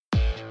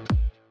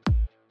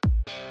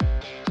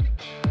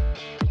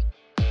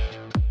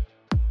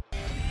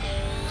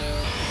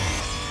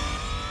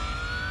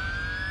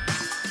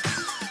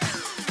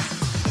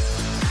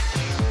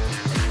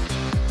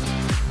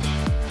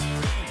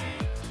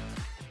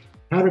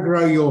How to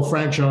Grow Your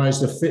Franchise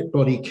the Fit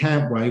Body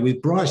Camp Way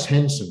with Bryce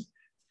Henson.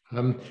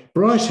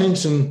 Bryce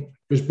Henson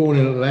was born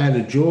in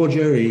Atlanta,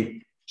 Georgia.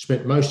 He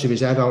spent most of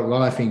his adult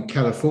life in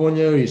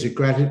California. He's a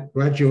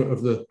graduate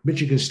of the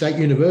Michigan State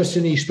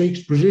University, and he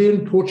speaks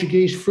Brazilian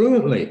Portuguese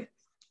fluently.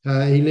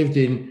 He lived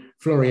in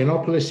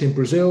Florianopolis in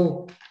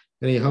Brazil,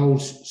 and he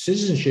holds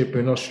citizenship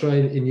in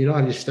Australia, in the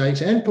United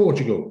States and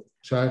Portugal.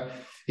 So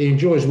he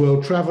enjoys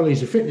world travel.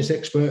 He's a fitness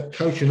expert,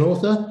 coach and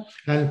author.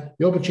 And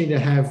the opportunity to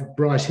have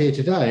Bryce here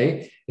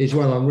today is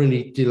one I'm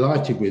really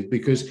delighted with,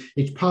 because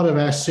it's part of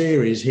our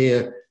series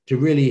here to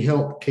really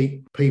help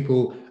keep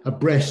people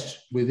abreast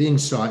with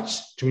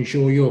insights to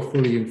ensure you're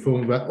fully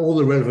informed about all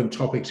the relevant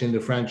topics in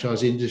the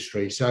franchise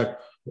industry. So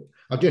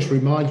I'll just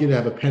remind you to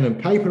have a pen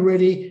and paper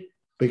ready,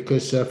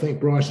 because I think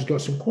Bryce has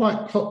got some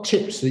quite hot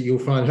tips that you'll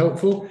find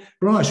helpful.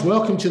 Bryce,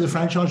 welcome to the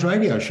Franchise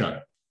Radio Show.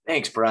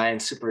 Thanks, Brian.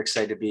 Super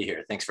excited to be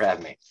here. Thanks for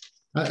having me.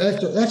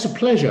 That's a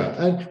pleasure.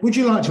 And would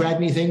you like to add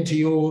anything to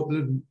your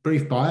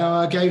brief bio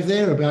I gave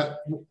there about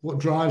what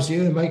drives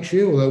you and makes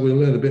you, although we'll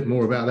learn a bit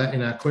more about that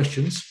in our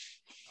questions?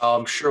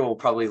 I'm sure we'll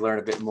probably learn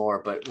a bit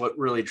more, but what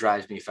really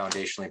drives me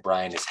foundationally,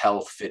 Brian, is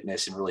health,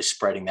 fitness, and really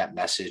spreading that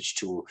message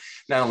to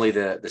not only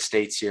the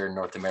States here in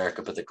North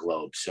America, but the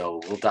globe. So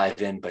we'll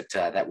dive in, but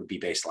that would be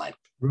baseline.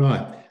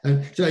 Right.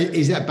 And so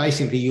is that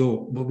basically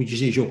what would you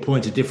say is your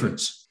point of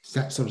difference? Does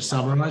that sort of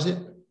summarize it?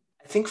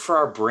 I think for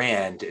our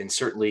brand, and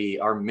certainly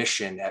our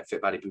mission at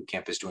Fit Body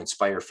Bootcamp, is to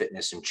inspire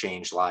fitness and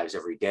change lives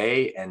every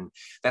day. And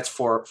that's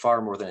far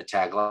more than a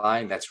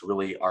tagline. That's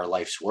really our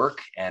life's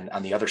work. And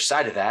on the other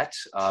side of that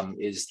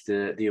is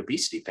the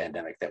obesity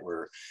pandemic that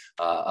we're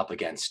up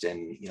against.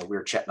 And, we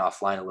were chatting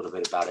offline a little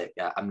bit about it.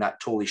 I'm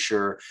not totally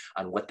sure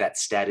on what that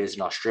stat is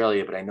in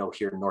Australia, but I know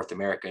here in North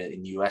America,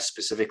 in the US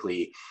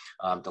specifically,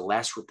 the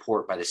last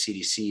report by the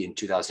CDC in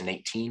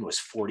 2018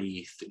 was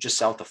just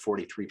south of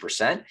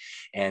 43%.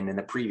 And in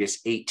the previous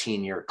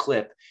 18-year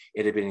clip,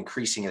 it had been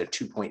increasing at a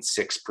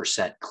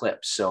 2.6%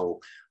 clip. So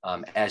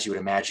as you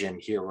would imagine,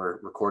 here we're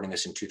recording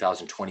this in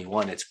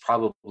 2021, it's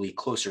probably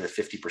closer to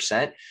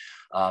 50%.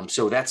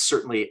 So that's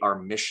certainly our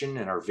mission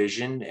and our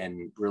vision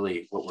and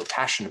really what we're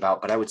passionate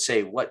about. But I would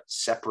say what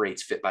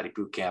separates Fit Body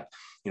Bootcamp,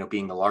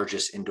 being the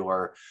largest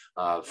indoor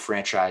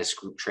franchise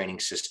group training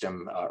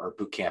system or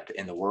bootcamp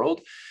in the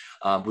world,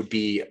 would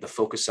be the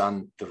focus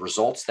on the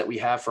results that we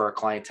have for our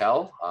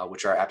clientele,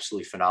 which are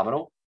absolutely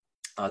phenomenal.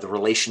 The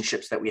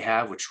relationships that we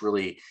have, which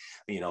really,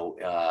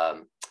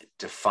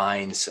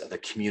 defines the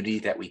community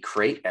that we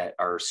create at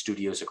our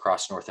studios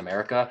across North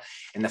America,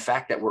 and the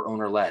fact that we're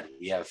owner-led.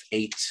 We have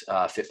 8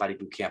 Fit Body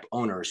Bootcamp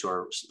owners who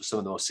are some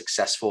of the most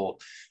successful,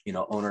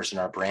 owners in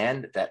our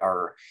brand, that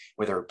are,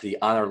 whether it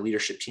be on our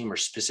leadership team or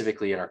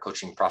specifically in our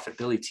coaching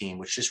profitability team,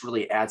 which just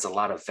really adds a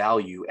lot of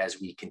value as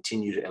we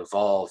continue to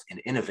evolve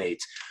and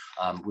innovate.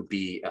 Would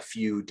be a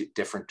few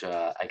different,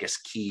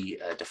 key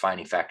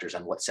defining factors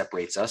on what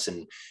separates us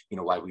and,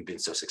 why we've been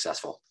so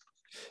successful.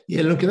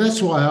 Yeah, look, and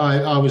that's why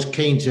I was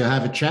keen to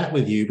have a chat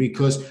with you,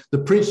 because the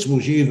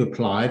principles you've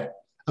applied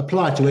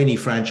apply to any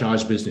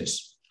franchise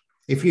business.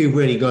 If you've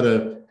got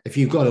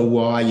a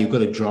why, you've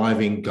got a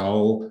driving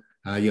goal,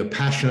 you're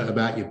passionate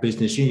about your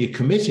business, and you're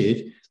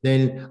committed,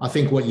 then I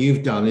think what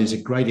you've done is a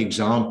great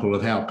example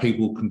of how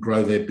people can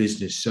grow their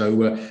business.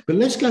 So, but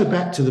let's go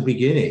back to the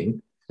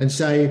beginning and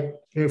say,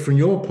 from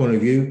your point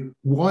of view,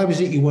 why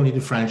was it you wanted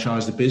to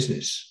franchise the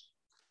business?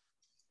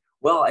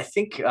 Well, I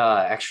think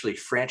actually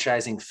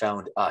franchising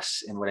found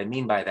us. And what I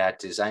mean by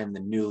that is I am the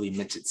newly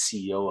minted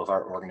CEO of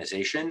our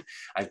organization.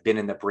 I've been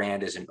in the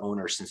brand as an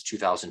owner since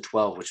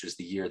 2012, which was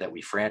the year that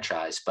we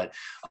franchised. But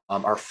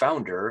our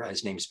founder,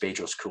 his name is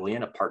Bedros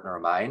Keuilian, a partner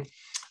of mine.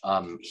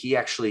 He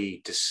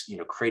actually just,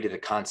 created a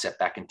concept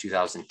back in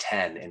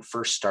 2010 and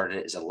first started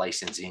it as a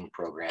licensing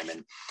program.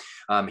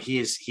 And he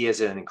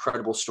has an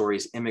incredible story.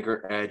 His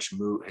immigrant edge,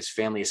 his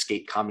family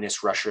escaped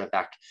communist Russia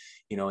back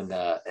in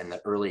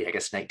the early,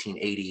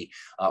 1980,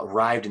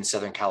 arrived in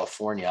Southern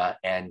California,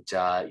 and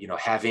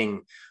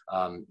having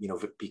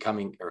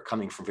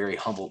coming from very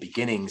humble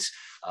beginnings,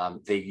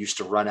 they used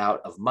to run out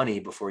of money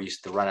before he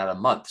used to run out of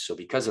month. So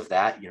because of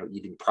that,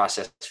 eating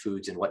processed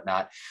foods and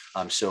whatnot.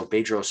 So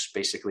Bedros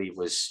basically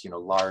was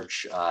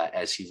large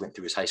as he went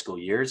through his high school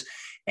years.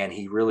 And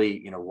he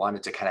really,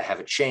 wanted to kind of have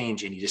a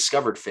change, and he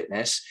discovered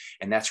fitness.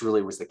 And that's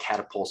really was the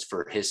catapult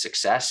for his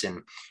success,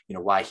 and,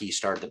 why he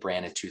started the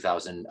brand in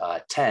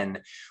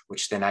 2010,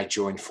 which then I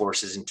joined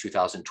forces in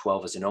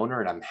 2012 as an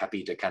owner. And I'm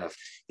happy to kind of,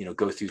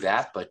 go through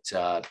that. But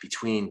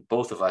between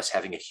both of us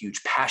having a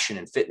huge passion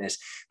in fitness,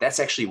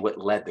 that's actually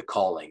what led the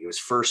calling. It was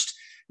first,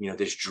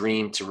 this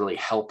dream to really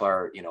help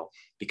our,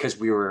 because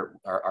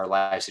our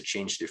lives had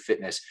changed through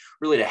fitness,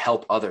 really to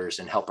help others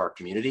and help our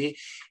community.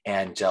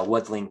 And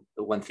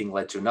one thing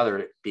led to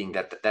another, being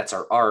that's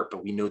our art,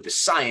 but we know the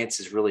science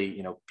is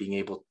really, being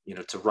able,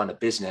 to run a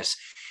business.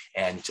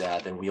 And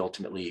then we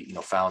ultimately,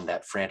 found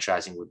that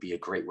franchising would be a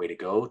great way to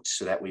go,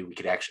 so that way we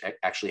could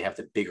actually have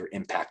the bigger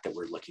impact that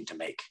we're looking to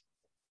make.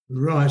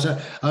 Right. So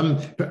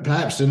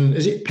perhaps, and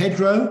is it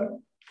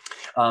Pedro?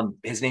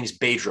 His name's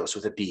Bedros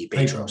with a B,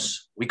 Bedros.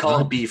 We call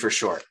him B for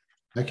short.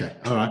 Okay,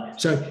 all right.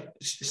 So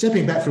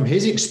stepping back from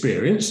his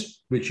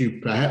experience, which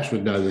you perhaps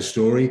would know the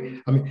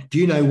story, I mean, do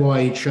you know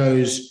why he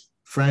chose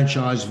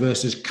franchise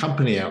versus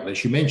company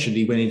outlets? You mentioned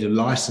he went into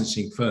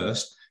licensing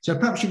first. So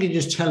perhaps you could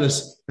just tell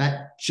us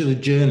that sort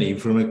of journey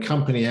from a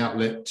company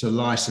outlet to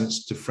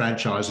license to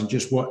franchise, and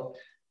just what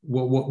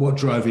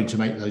drove him to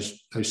make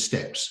those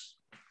steps.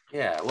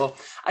 Yeah, well,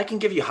 I can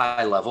give you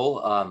high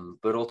level,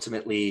 but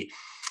ultimately,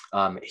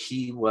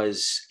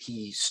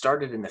 he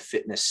started in the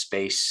fitness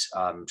space,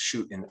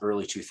 shoot in the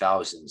early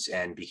 2000s,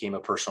 and became a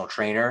personal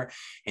trainer.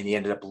 And he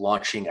ended up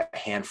launching a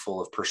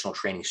handful of personal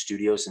training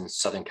studios in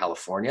Southern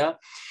California.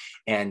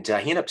 And he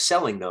ended up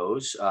selling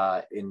those.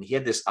 And he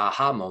had this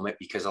aha moment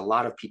because a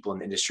lot of people in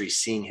the industry,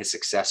 seeing his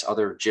success,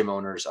 other gym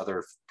owners,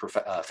 other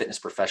fitness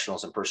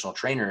professionals and personal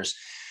trainers,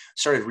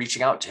 started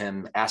reaching out to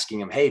him, asking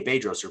him, "Hey,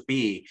 Bedros or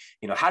B,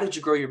 how did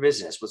you grow your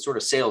business? What sort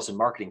of sales and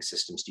marketing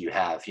systems do you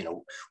have?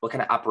 What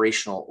kind of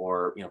operational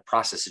or,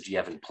 processes do you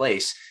have in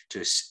place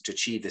to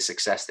achieve the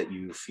success that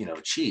you've,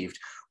 achieved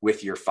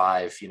with your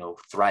 5,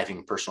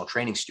 thriving personal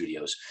training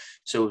studios?"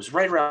 So it was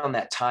right around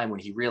that time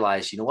when he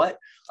realized, what,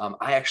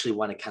 I actually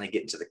want to kind of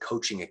get into the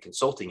coaching and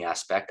consulting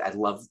aspect. I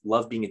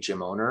love being a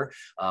gym owner,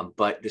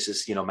 but this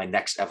is, my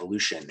next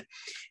evolution.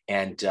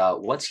 And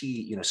once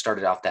he,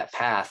 started off that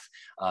path,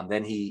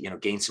 then he,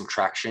 gained some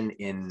traction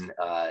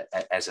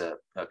as a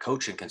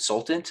coach and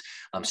consultant,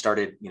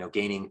 started,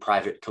 gaining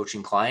private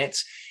coaching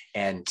clients,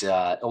 and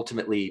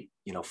ultimately,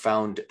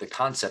 found the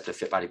concept of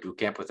Fit Body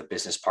Bootcamp with a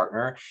business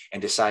partner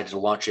and decided to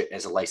launch it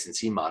as a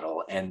licensee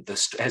model. And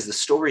as the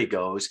story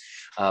goes,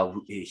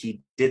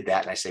 he did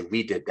that. And I say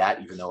we did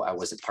that, even though I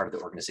wasn't part of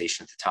the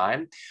organization at the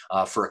time,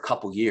 for a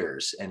couple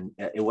years. And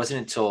it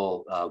wasn't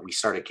until we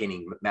started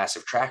gaining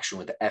massive traction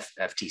with the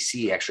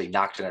FTC actually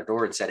knocked on our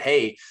door and said,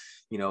 "Hey,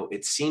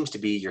 it seems to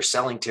be you're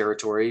selling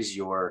territories,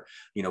 you're,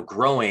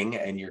 growing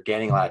and you're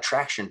gaining a lot of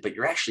traction, but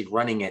you're actually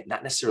running it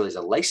not necessarily as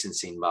a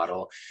licensing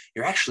model,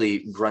 you're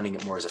actually running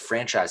it more as a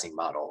franchising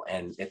model."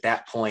 And at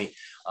that point,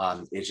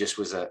 it just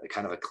was a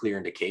kind of a clear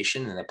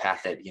indication and the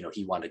path that,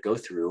 he wanted to go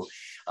through.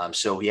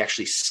 So he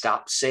actually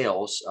stopped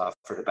sales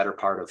for the better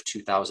part of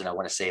 2000, I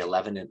want to say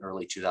 11 and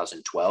early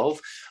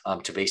 2012,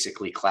 to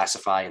basically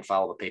classify and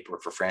follow the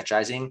paperwork for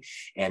franchising.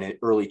 And in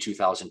early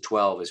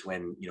 2012 is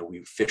when,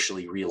 we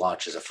officially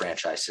relaunched as a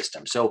franchise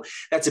system. So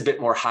that's a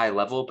bit more high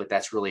level, but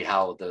that's really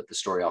how the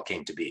story all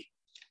came to be.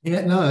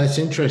 Yeah, no, that's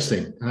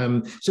interesting.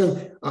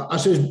 So I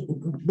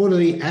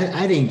suppose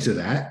adding to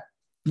that,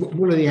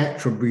 what are the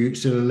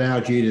attributes that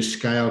allowed you to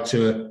scale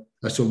to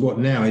a sort of what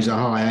now is a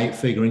high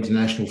 8-figure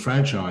international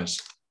franchise,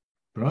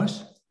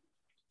 Bryce?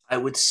 I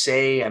would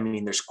say,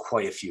 there's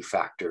quite a few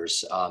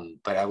factors,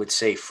 but I would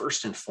say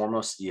first and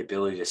foremost, the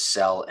ability to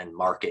sell and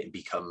market and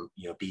become,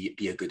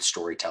 be a good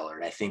storyteller.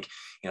 And I think,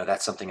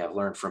 that's something I've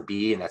learned from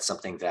B, and that's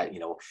something that,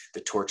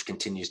 the torch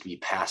continues to be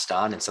passed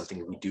on, and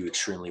something we do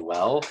extremely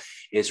well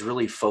is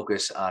really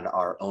focus on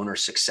our owner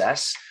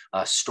success,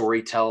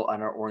 storytell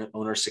on our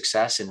owner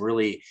success, and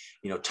really,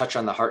 touch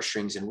on the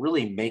heartstrings and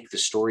really make the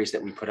stories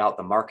that we put out,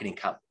 the marketing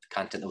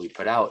content that we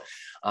put out,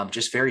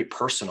 just very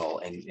personal,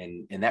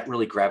 and that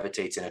really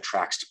gravitates and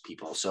attracts to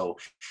people. So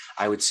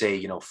I would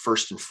say,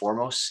 first and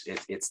foremost,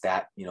 it's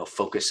that,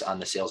 focus on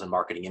the sales and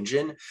marketing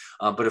engine.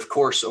 But of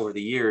course, over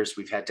the years,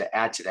 we've had to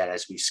add to that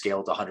as we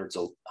scaled to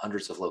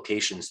hundreds of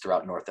locations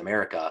throughout North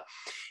America.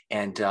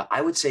 And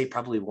I would say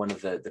probably one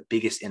of the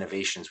biggest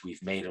innovations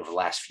we've made over the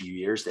last few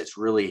years that's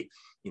really,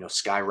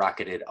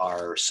 skyrocketed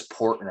our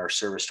support and our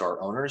service to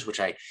our owners, which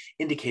I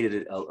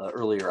indicated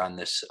earlier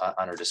on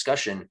our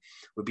discussion,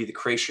 would be the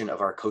creation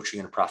of our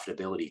coaching and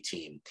profitability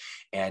team.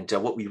 And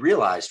what we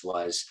realized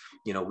was,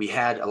 we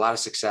had a lot of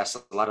success,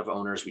 a lot of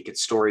owners. We could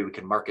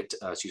market,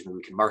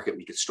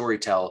 we could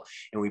storytell,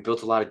 and we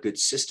built a lot of good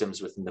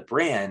systems within the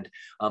brand.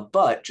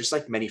 But just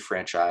like many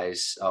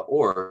franchise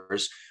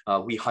owners,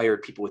 we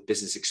hired people with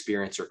business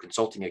experience or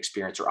consulting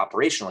experience or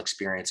operational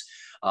experience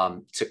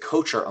to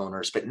coach our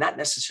owners, but not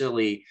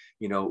necessarily,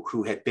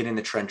 who had been in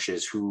the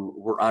trenches, who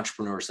were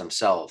entrepreneurs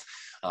themselves.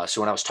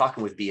 So when I was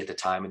talking with B at the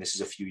time, and this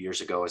is a few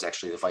years ago, I was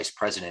actually the vice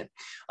president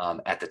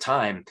at the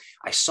time,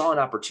 I saw an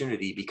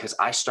opportunity because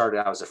I started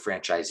out as a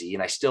franchisee,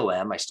 and I still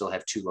am. I still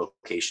have 2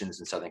 locations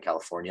in Southern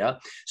California.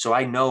 So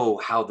I know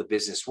how the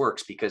business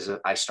works because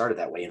I started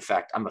that way. In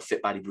fact, I'm a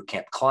Fit Body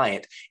Bootcamp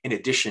client in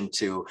addition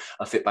to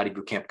a Fit Body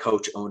Bootcamp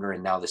coach, owner,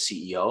 and now the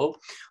CEO.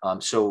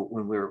 So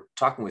when we were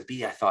talking with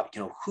B, I thought,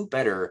 who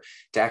better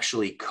to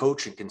actually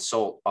coach and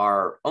consult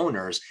our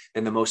owners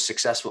than the most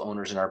successful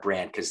owners in our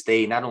brand, because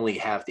they not only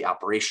have the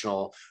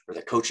operational or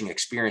the coaching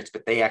experience,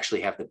 but they actually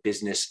have the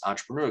business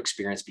entrepreneur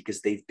experience because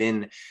they've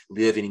been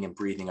living and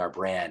breathing our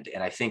brand.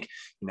 And I think,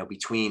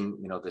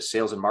 between, the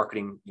sales and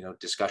marketing,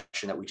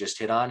 discussion that we just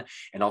hit on,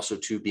 and also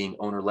to being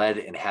owner led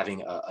and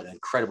having an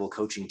incredible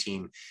coaching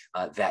team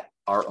that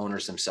are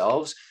owners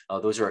themselves,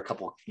 those are a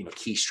couple,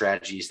 key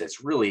strategies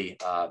that's really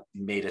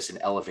made us and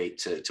elevate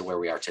to where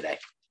we are today.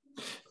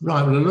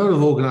 Right. Well, a lot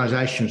of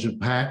organisations would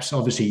perhaps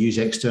obviously use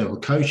external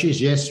coaches.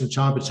 Yes, from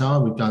time to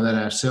time, we've done that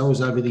ourselves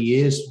over the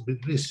years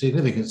with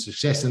significant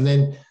success. And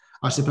then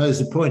I suppose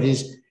the point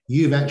is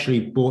you've actually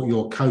brought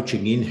your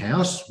coaching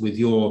in-house with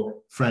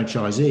your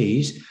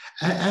franchisees.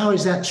 How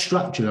is that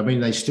structured? I mean,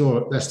 they're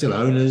still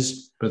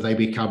owners, but they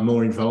become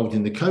more involved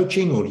in the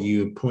coaching, or do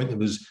you appoint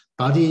them as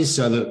buddies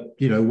so that,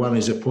 you know, one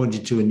is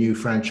appointed to a new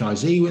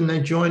franchisee when they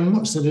join?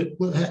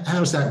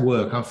 How's that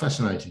work? I'm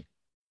fascinated.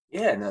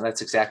 Yeah, no,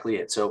 that's exactly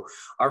it. So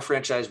our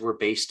franchise, we're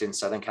based in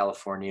Southern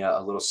California,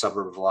 a little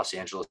suburb of Los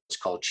Angeles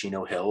called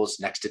Chino Hills,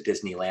 next to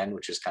Disneyland,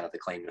 which is kind of the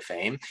claim to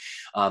fame.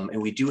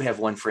 And we do have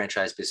one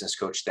franchise business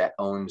coach that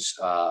owns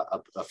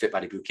a Fit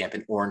Body boot camp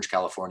in Orange,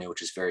 California,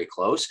 which is very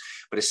close.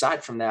 But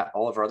aside from that,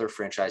 all of our other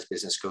franchise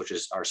business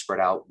coaches are spread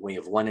out. We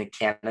have one in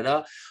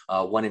Canada,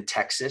 one in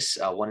Texas,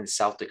 one in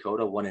South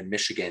Dakota, one in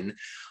Michigan.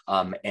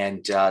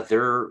 And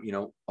they're, you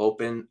know,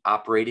 open,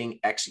 operating,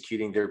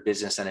 executing their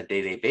business on a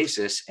day-to-day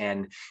basis.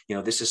 And, you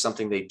know, this is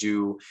something they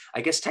do, I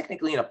guess,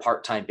 technically on a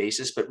part-time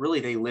basis, but really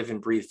they live and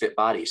breathe Fit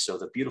Body. So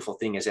the beautiful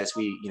thing is, as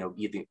we, you know,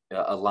 either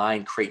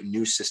align, create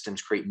new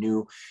systems, create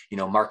new, you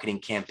know,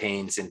 marketing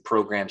campaigns and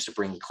programs to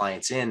bring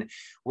clients in,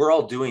 we're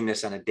all doing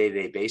this on a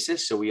day-to-day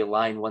basis. So we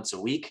align once a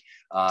week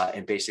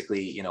and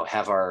basically, you know,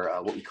 have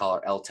our what we call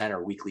our L10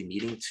 or weekly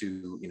meeting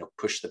to, you know,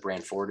 push the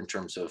brand forward in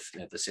terms of,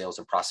 you know, the sales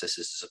and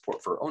processes to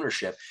support for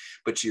ownership.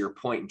 But to your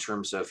point, in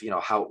terms of, you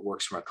know, how it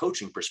works from a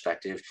coaching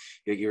perspective,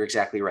 you're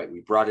exactly right. We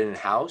brought it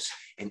in-house,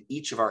 and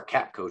each of our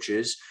CAP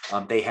coaches,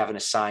 they have an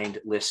assigned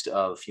list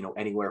of, you know,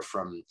 anywhere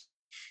from,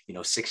 you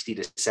know, 60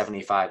 to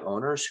 75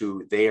 owners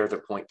who they are the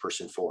point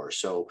person for.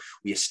 So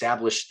we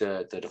established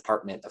the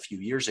department a few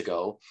years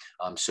ago.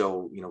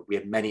 So, you know, we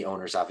have many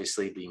owners,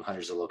 obviously being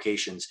hundreds of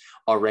locations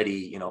already,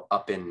 you know,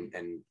 up in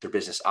their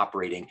business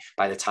operating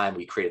by the time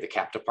we created the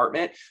CAP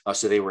department.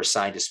 So they were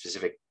assigned a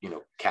specific, you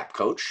know, CAP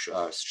coach,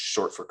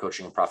 short for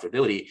coaching and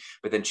profitability.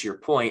 But then to your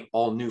point,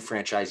 all new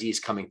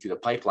franchisees coming through the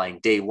pipeline,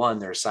 day one,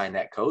 they're assigned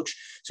that coach.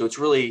 So it's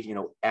really, you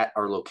know, at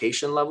our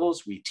location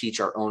levels, we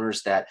teach our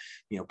owners that,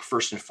 you know,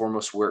 first and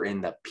foremost, we're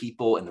in the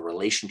people and the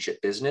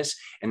relationship business.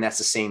 And that's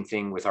the same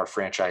thing with our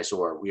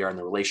franchisor. We are in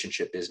the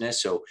relationship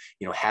business. So,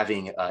 you know,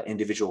 having an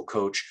individual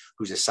coach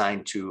who's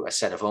assigned to a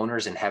set of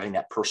owners and having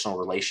that personal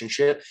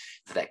relationship,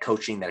 that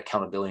coaching, that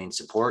accountability and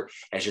support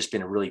has just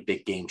been a really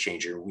big game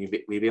changer. We've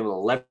been able to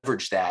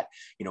leverage that,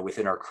 you know,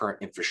 within our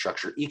current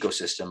infrastructure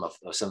ecosystem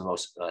of some of the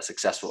most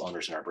successful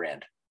owners in our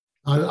brand.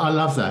 I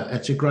love that.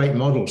 That's a great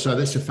model. So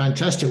that's a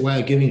fantastic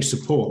way of giving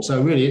support.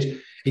 So really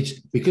it's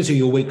because of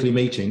your weekly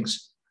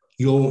meetings,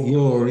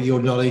 your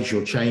knowledge,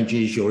 your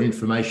changes, your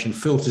information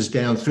filters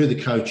down through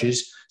the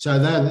coaches. So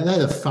they're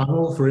the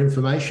funnel for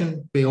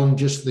information beyond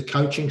just the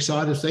coaching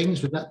side of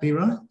things. Would that be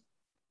right?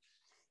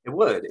 It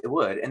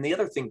would. And the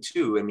other thing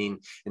too, I mean,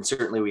 and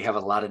certainly we have a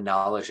lot of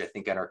knowledge, I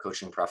think, on our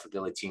coaching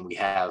profitability team. We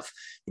have,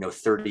 you know,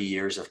 30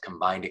 years of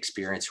combined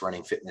experience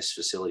running fitness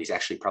facilities,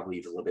 actually probably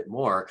even a little bit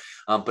more.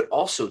 But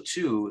also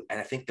too, and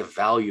I think the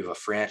value of a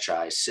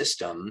franchise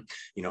system,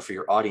 you know, for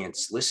your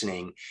audience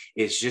listening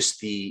is just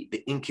the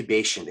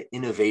incubation, the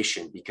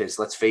innovation, because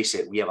let's face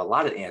it, we have a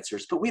lot of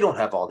answers, but we don't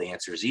have all the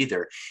answers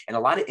either. And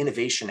a lot of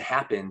innovation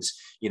happens,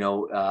 you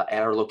know,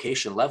 at our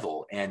location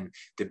level. And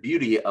the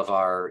beauty of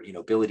our, you know,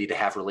 ability to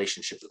have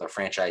relationships with our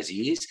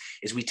franchisees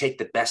is we take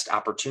the best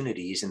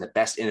opportunities and the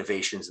best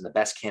innovations and the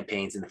best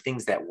campaigns and the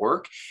things that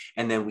work,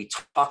 and then we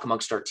talk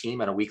amongst our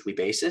team on a weekly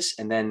basis,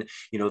 and then,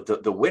 you know,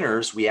 the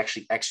winners we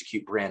actually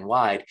execute brand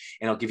wide.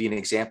 And I'll give you an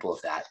example of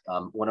that.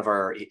 One of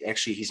our,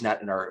 actually he's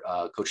not in our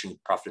coaching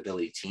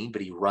profitability team,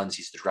 but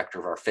he's the director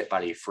of our Fit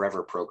Body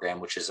Forever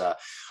program, which is a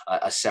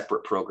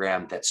separate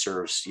program that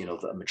serves, you know,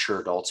 the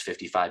mature adults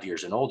 55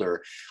 years and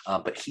older.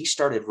 But he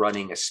started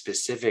running a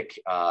specific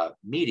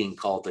meeting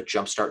called the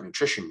Jumpstart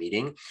Nutrition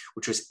meeting,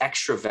 which was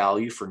extra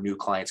value for new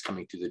clients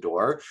coming through the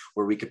door,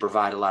 where we could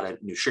provide a lot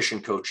of nutrition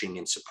coaching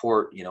and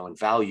support, you know, and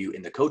value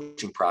in the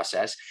coaching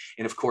process.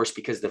 And of course,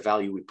 because the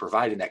value we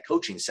provide in that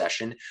coaching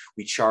session,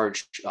 we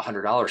charge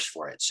 $100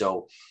 for it.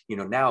 So, you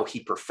know, now he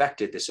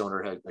perfected, this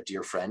owner, a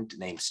dear friend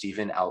named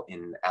Steven out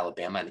in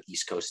Alabama on the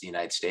East Coast of the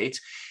United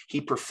States.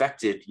 He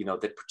perfected, you know,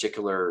 that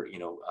particular, you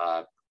know,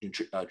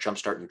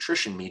 Jumpstart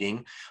Nutrition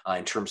meeting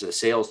in terms of the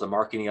sales, the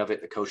marketing of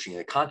it, the coaching, and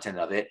the content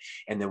of it.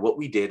 And then what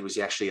we did was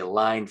actually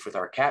aligned with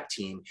our CAP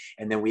team.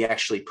 And then we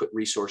actually put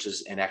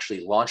resources and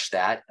actually launched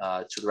that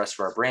to the rest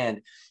of our brand.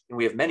 And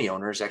we have many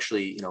owners,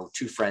 actually, you know,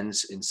 two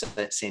friends in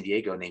San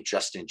Diego named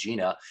Justin and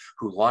Gina,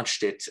 who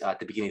launched it at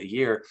the beginning of the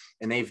year.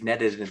 And they've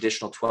netted an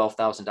additional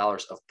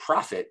 $12,000 of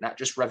profit, not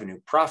just revenue,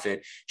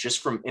 profit, just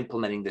from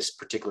implementing this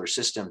particular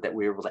system that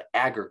we were able to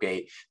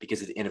aggregate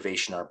because of the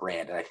innovation in our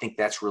brand. And I think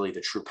that's really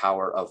the true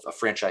power of a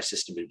franchise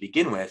system to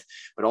begin with,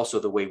 but also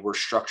the way we're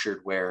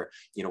structured, where,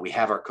 you know, we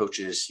have our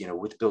coaches, you know,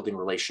 with building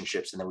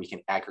relationships, and then we can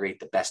aggregate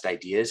the best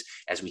ideas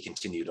as we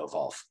continue to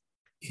evolve.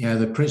 Yeah,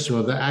 the principle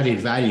of the added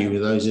value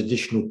with those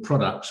additional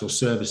products or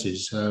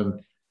services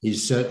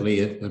is certainly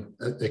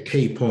a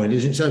key point,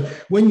 isn't it? So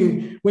when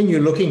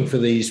you're looking for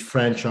these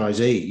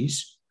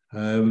franchisees,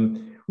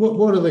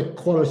 what are the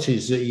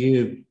qualities that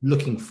you're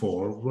looking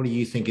for? What do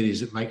you think it is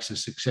that makes a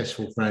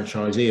successful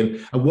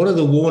franchisee? And what are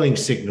the warning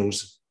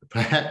signals,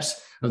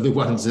 perhaps, of the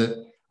ones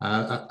that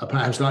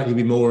perhaps likely to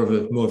be more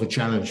of a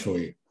challenge for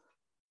you?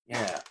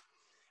 Yeah.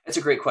 That's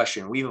a great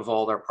question. We've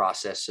evolved our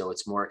process, so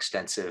it's more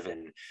extensive,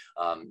 and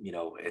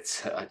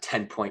it's a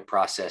 10-point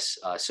process.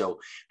 So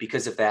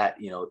because of that,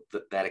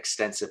 that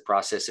extensive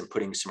process and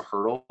putting some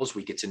hurdles,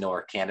 we get to know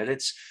our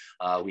candidates.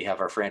 We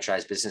have our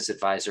franchise business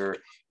advisor.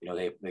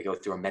 They go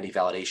through many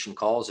validation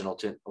calls, and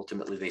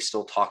ultimately they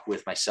still talk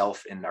with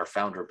myself and our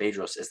founder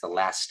Bedros as the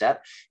last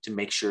step to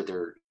make sure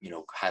they're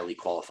highly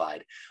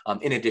qualified.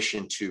 In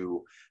addition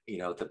to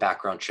the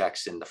background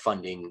checks and the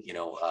funding,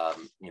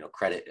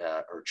 credit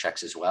or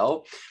checks as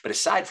well. But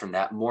aside from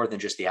that, more than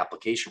just the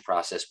application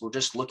process, we're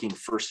just looking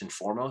first and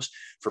foremost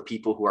for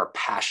people who are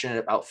passionate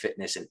about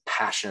fitness and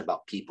passionate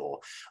about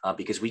people,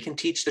 because we can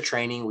teach the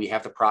training, we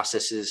have the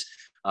processes.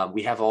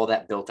 We have all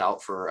that built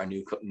out for our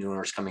new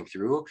owners coming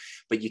through,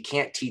 but you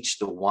can't teach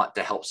the want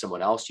to help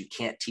someone else. You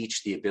can't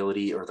teach the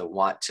ability or the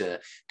want to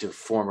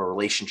form a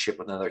relationship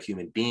with another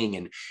human being.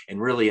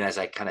 And really, and as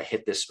I kind of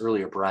hit this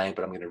earlier, Brian,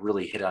 but I'm going to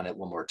really hit on it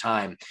one more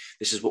time.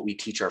 This is what we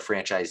teach our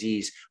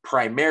franchisees.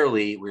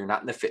 Primarily, we're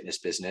not in the fitness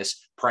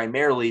business.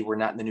 Primarily, we're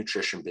not in the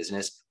nutrition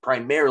business.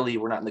 Primarily,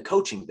 we're not in the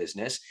coaching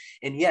business.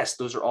 And yes,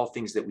 those are all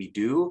things that we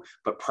do,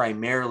 but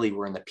primarily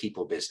we're in the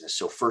people business.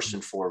 So first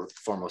and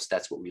foremost,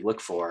 that's what we look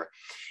for.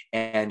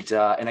 And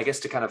I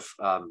guess to kind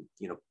of,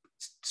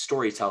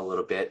 story tell a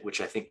little bit,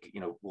 which I think,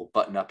 will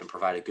button up and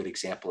provide a good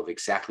example of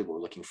exactly what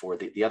we're looking for.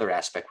 The other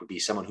aspect would be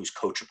someone who's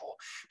coachable,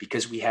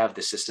 because we have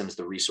the systems,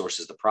 the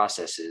resources, the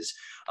processes,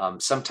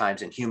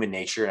 sometimes in human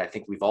nature. And I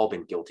think we've all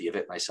been guilty of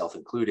it, myself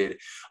included,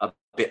 a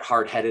bit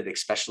hard-headed,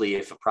 especially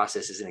if a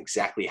process isn't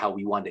exactly how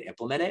we want to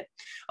implement it.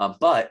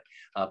 But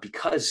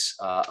because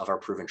of our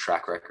proven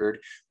track record,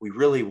 we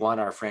really want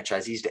our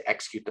franchisees to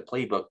execute the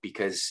playbook,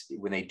 because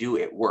when they do,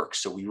 it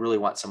works. So we really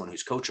want someone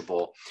who's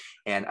coachable.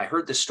 And I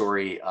heard this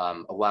story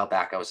a while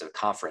back. I was at a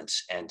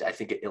conference, and I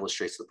think it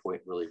illustrates the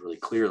point really, really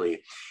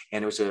clearly.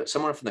 And it was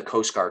someone from the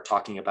Coast Guard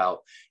talking about,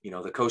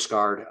 the Coast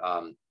Guard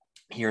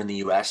here in the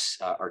U.S.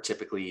 Are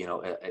typically,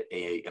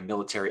 a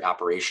military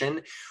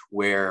operation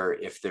where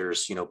if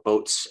there's,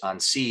 boats on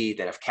sea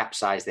that have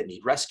capsized that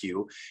need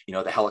rescue,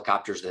 the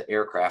helicopters, the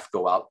aircraft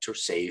go out to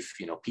save,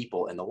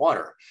 people in the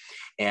water.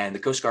 And the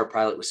Coast Guard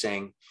pilot was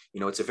saying,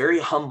 it's a very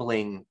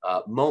humbling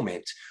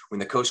moment when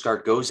the Coast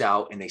Guard goes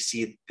out and they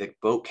see the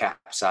boat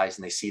capsize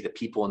and they see the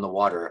people in the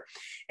water.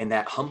 And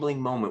that humbling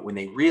moment when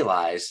they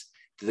realize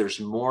that there's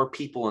more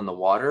people in the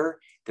water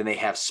than they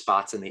have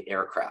spots in the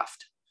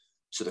aircraft.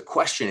 So the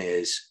question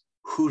is,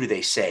 who do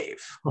they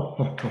save?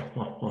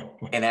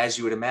 And as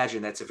you would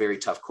imagine, that's a very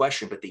tough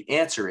question, but the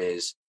answer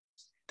is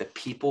the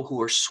people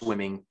who are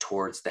swimming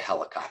towards the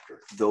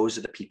helicopter. Those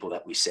are the people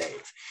that we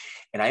save.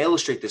 And I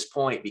illustrate this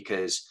point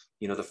because,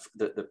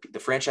 the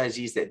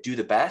franchisees that do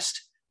the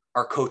best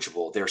are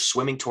coachable. They're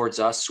swimming towards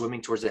us,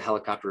 swimming towards the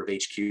helicopter of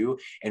HQ,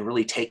 and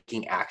really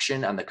taking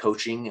action on the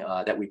coaching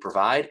that we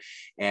provide.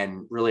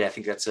 And really, I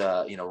think that's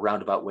a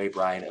roundabout way,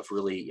 Brian, of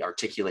really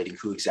articulating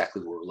who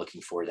exactly we're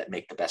looking for that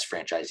make the best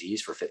franchisees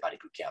for Fit Body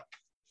Bootcamp.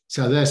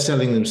 So they're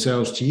selling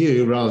themselves to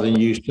you rather than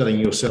you selling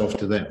yourself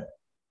to them.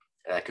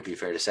 That could be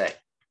fair to say.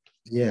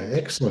 Yeah,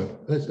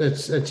 excellent.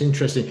 That's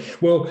interesting.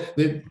 Well,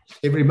 it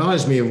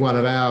reminds me of one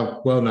of our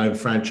well-known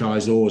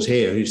franchisors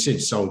here who's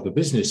since sold the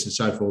business and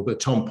so forth. But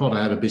Tom Potter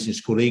had a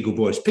business called Eagle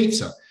Boys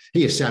Pizza.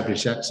 He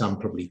established that some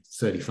probably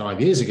 35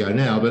 years ago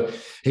now, but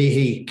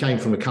he came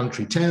from a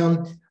country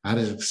town, had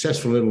a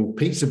successful little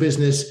pizza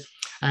business.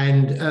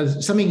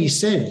 And something he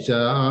said,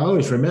 I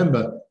always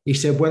remember, he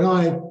said, when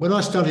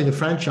I started a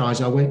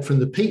franchise, I went from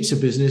the pizza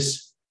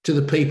business to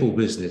the people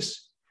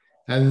business.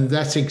 And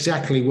that's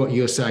exactly what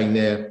you're saying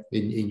there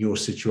in your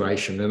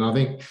situation. And I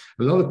think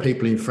a lot of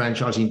people in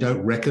franchising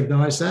don't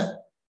recognize that.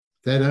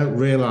 They don't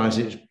realize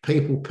it's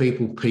people,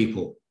 people,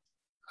 people.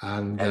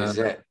 And that is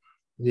it.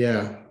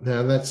 Yeah,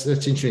 no, that's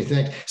interesting.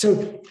 Thanks.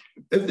 So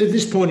at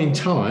this point in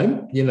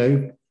time,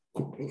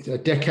 a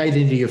decade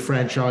into your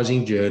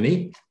franchising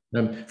journey,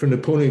 from the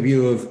point of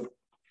view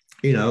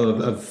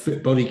of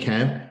Fit Body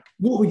Camp,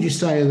 what would you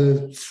say are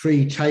the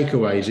three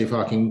takeaways, if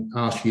I can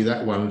ask you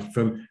that one,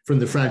 from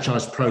the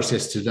franchise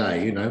process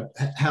today?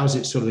 How's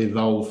it sort of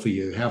evolved for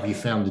you? How have you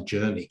found the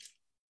journey?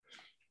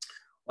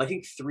 Well, I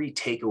think three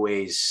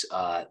takeaways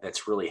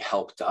that's really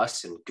helped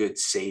us, and good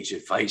sage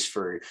advice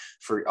for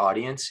your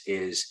audience,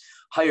 is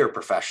hire a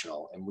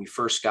professional. And we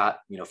first got,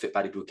 Fit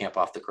Body Bootcamp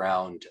off the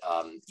ground,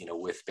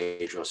 with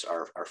Bedros,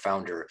 our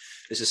founder.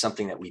 This is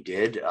something that we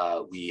did.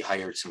 We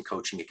hired some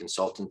coaching and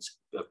consultants,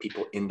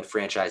 people in the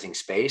franchising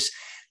space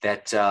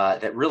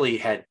that really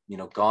had,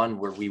 gone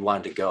where we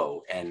wanted to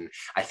go. And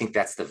I think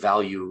that's the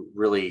value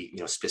really,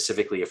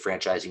 specifically of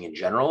franchising in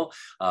general.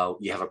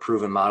 You have a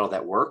proven model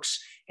that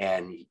works,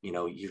 and,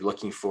 you're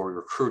looking for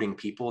recruiting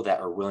people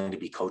that are willing to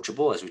be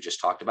coachable, as we just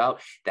talked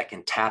about, that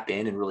can tap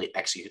in and really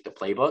execute the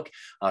playbook.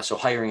 So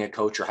hiring a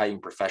coach or hiring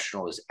a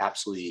professional is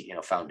absolutely,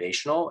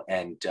 foundational.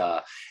 And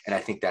I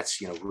think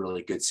that's,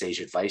 really good sage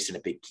advice and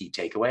a big key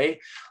takeaway.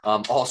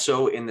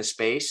 Also in the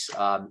space,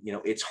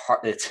 it's hard.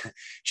 It's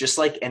just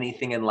like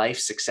anything in life.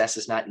 Success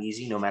is not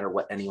easy, no matter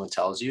what anyone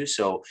tells you.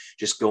 So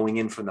just going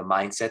in from the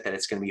mindset that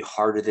it's going to be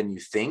harder than you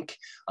think.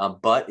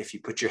 But if you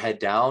put your head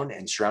down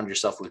and surround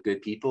yourself with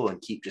good people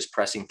and keep just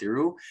pressing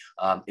through,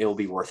 it will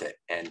be worth it.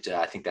 And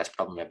I think that's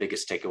probably my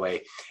biggest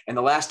takeaway. And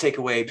the last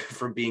takeaway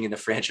from being in the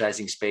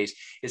franchising space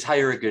is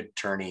hire a good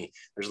attorney.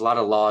 There's a lot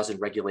of laws and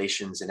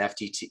regulations and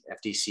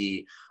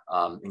FTC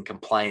and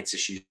compliance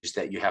issues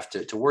that you have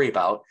to worry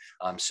about.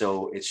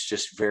 So it's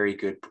just very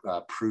good,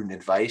 prudent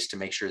advice to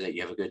make sure that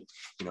you have a good,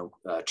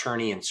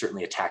 attorney and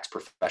certainly a tax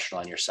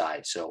professional on your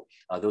side. So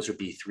those would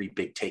be three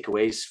big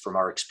takeaways from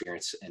our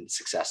experience and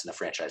success in the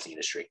franchising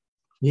industry.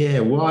 Yeah,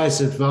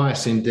 wise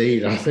advice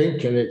indeed, I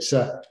think. And it's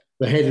the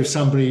head of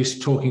somebody who's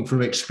talking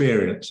from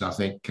experience, I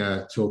think,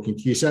 talking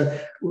to you. So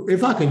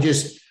if I can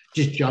just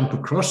jump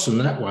across from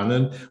that one,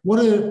 and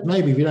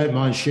maybe if you don't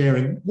mind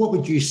sharing, what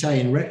would you say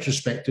in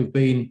retrospect have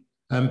been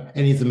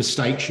any of the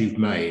mistakes you've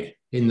made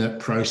in that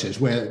process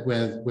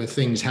where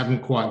things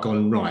haven't quite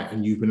gone right,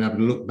 and you've been able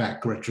to look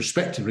back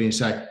retrospectively and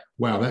say,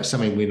 wow, that's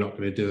something we're not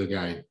going to do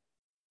again?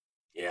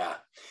 Yeah,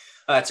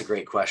 that's a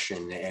great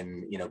question.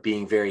 And,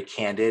 being very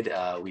candid,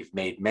 we've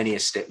made many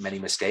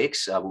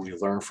mistakes,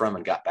 we've learned from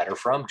and got better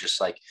from, just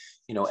like,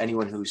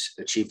 anyone who's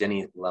achieved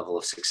any level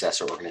of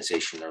success or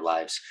organization in their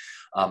lives.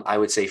 I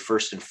would say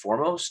first and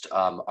foremost,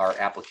 our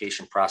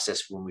application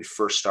process when we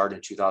first started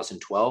in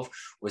 2012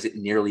 wasn't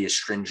nearly as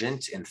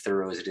stringent and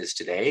thorough as it is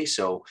today.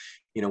 So,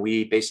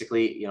 we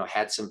basically,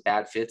 had some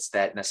bad fits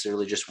that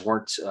necessarily just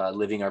weren't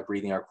living or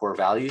breathing our core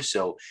values.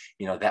 So,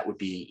 that would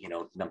be,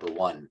 number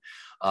one.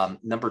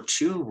 Number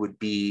two would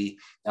be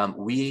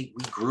we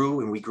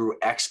grew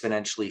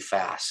exponentially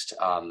fast.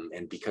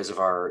 And because of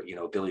our,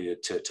 ability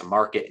to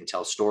market and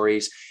tell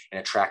stories and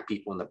attract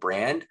people in the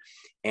brand.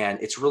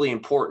 And it's really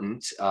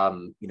important,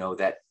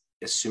 that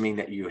assuming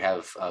that you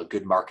have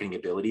good marketing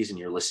abilities and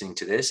you're listening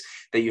to this,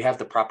 that you have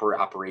the proper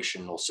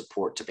operational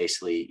support to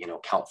basically,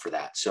 count for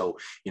that. So,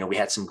 we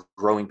had some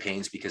growing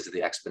pains because of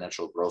the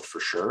exponential growth for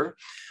sure.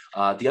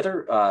 The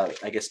other,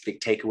 big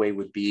takeaway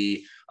would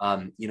be,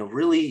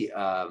 really,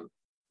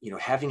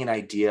 having an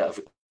idea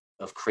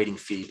of creating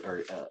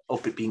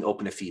being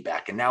open to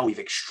feedback. And now we've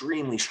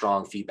extremely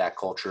strong feedback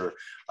culture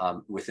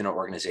within our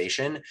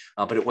organization,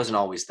 but it wasn't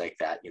always like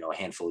that, a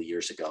handful of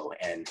years ago.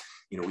 And,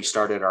 we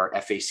started our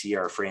FAC,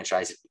 our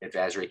Franchise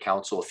Advisory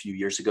Council, a few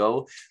years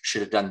ago.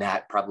 Should have done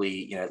that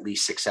probably, at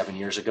least 6-7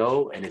 years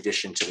ago, in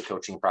addition to the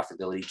coaching and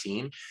profitability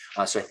team.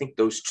 So I think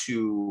those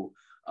two,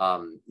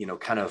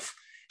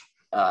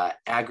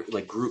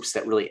 like groups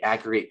that really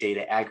aggregate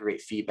data,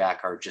 aggregate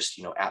feedback are just,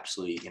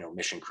 absolutely,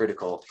 mission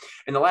critical.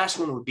 And the last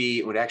one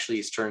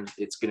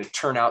it's going to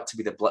turn out to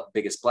be the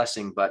biggest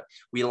blessing, but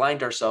we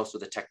aligned ourselves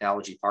with a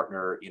technology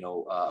partner,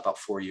 about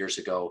 4 years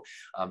ago,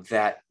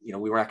 that,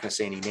 we were not going to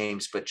say any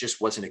names, but just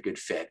wasn't a good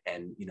fit.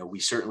 And, we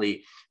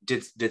certainly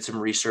did some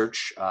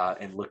research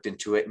and looked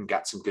into it and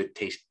got some good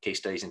case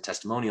studies and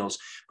testimonials,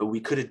 but we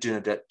could have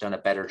done a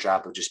better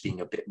job of just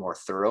being a bit more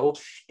thorough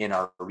in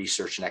our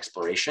research and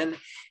exploration.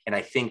 And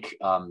I think,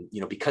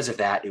 because of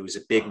that, it was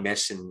a big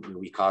miss and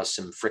we caused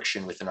some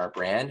friction within our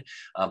brand.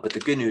 But the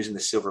good news and the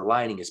silver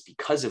lining is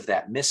because of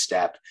that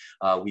misstep,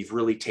 we've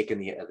really taken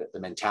the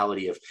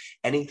mentality of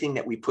anything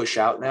that we push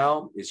out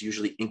now is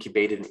usually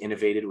incubated and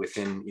innovated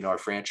within, our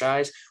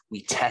franchise.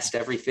 We test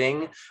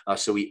everything.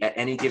 So we, at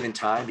any given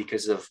time,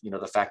 because of,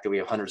 the fact that we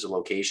have hundreds of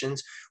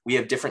locations, we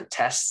have different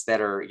tests that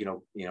are,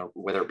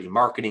 whether it be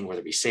marketing, whether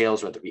it be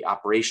sales, whether it be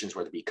operations,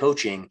 whether it be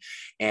coaching.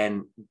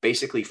 And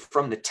basically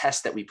from the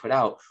test that we put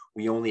out,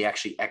 we only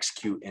actually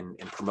execute and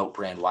promote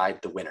brand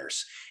wide the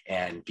winners.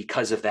 And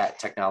because of that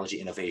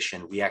technology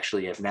innovation, we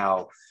actually have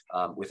now,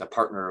 with a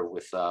partner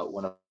with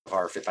one of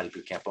our Fit Body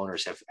Bootcamp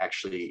owners,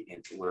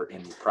 we're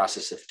in the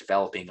process of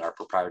developing our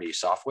proprietary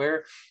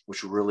software,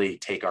 which will really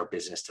take our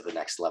business to the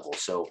next level.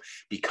 So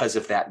because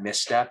of that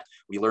misstep,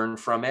 we learned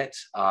from it.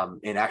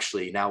 And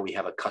actually now we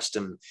have a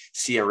custom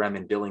CRM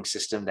and billing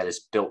system that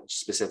is built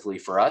specifically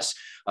for us.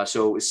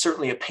 So it's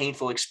certainly a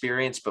painful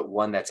experience, but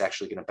one that's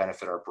actually going to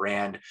benefit our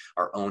brand,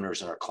 our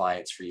owners, and our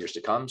clients for years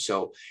to come.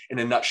 So in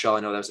a nutshell, I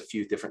know that was a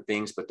few different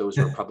things, but those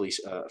are probably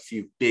a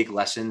few big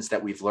lessons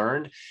that we've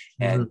learned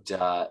and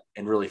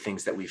really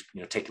things that we've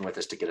taken with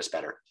us to get us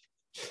better.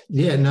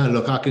 Yeah, no,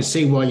 look, I can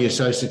see why you're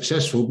so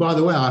successful. By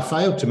the way, I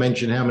failed to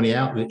mention how many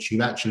outlets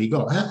you've actually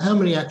got. How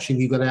many actually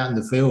have you got out in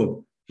the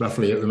field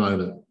roughly at the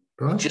moment?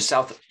 Right? Just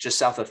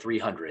south of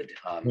 300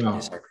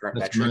 is our current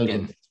metric.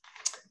 And,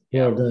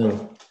 well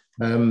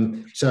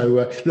done.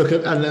 Look,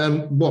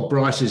 and what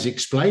Bryce is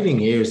explaining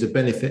here is the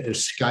benefit of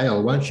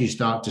scale. Once you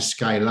start to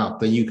scale up,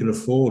 then you can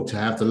afford to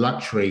have the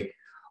luxury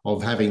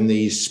of having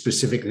these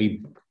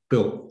specifically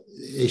built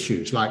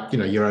issues like,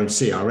 your own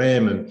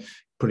CRM and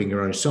putting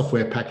your own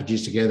software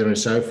packages together and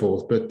so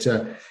forth. But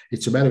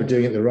it's a matter of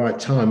doing it at the right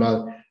time.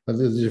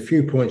 There's a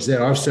few points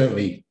there I've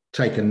certainly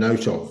taken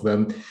note of.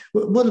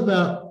 What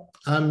about,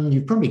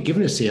 you've probably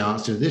given us the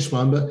answer to this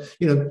one, but,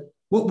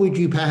 what would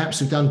you perhaps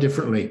have done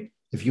differently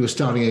if you were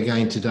starting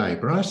again today,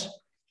 Bryce?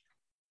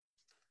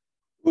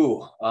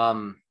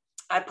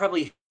 I'd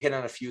probably hit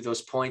on a few of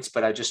those points,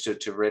 but I just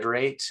to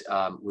reiterate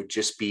would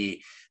just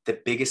be the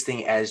biggest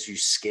thing as you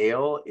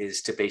scale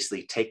is to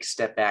basically take a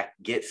step back,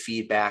 get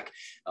feedback,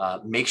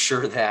 make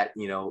sure that,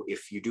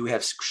 if you do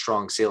have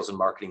strong sales and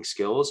marketing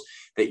skills,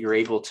 that you're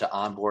able to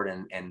onboard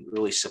and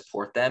really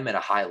support them at a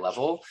high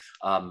level.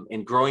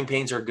 And growing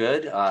pains are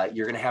good.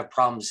 You're going to have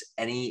problems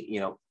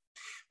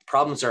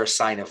problems are a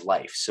sign of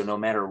life. So no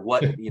matter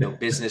what,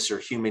 business or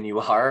human you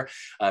are,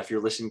 if you're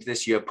listening to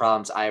this, you have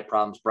problems, I have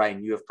problems,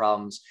 Brian, you have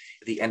problems.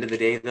 At the end of the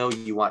day, though,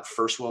 you want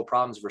first world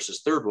problems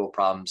versus third world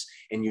problems.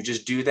 And you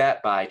just do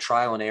that by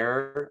trial and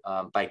error,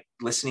 by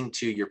listening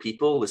to your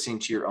people, listening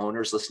to your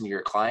owners, listening to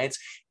your clients,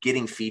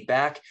 getting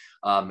feedback,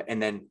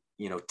 and then,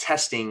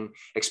 testing,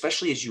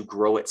 especially as you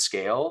grow at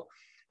scale.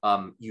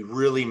 You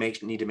really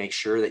need to make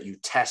sure that you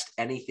test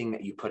anything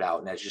that you put out.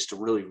 And that's just to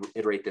really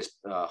iterate this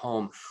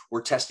home.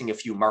 We're testing a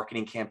few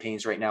marketing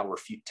campaigns right now. We're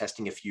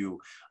testing a few,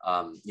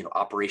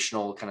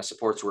 operational kind of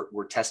supports.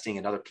 We're testing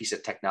another piece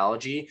of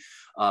technology.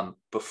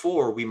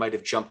 Before we might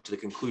have jumped to the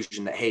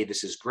conclusion that, hey,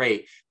 this is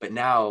great. But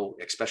now,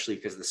 especially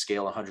because of the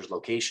scale of 100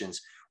 locations,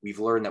 we've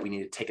learned that we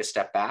need to take a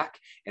step back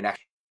and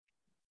actually.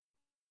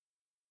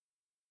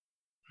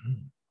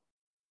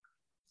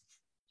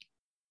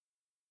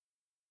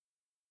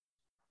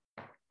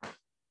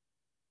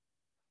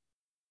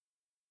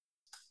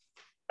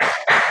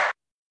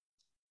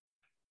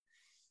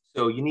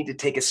 So you need to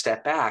take a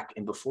step back,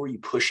 and before you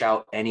push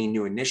out any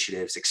new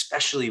initiatives,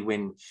 especially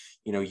when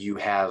you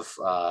have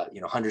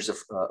hundreds of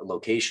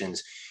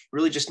locations,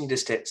 really just need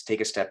to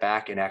take a step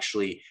back and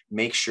actually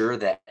make sure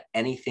that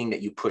anything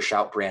that you push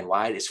out brand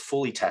wide is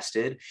fully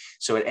tested.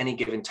 So at any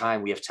given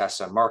time, we have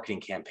tests on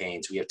marketing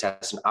campaigns, we have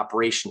tests on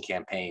operation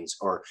campaigns,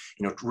 or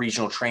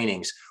regional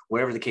trainings,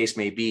 whatever the case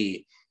may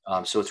be.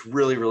 So it's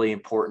really, really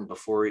important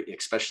before,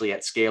 especially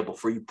at scale,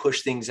 before you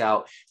push things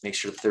out, make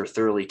sure that they're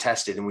thoroughly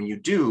tested. And when you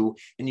do,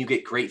 then you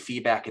get great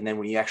feedback. And then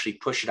when you actually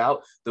push it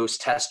out, those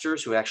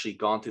testers who have actually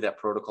gone through that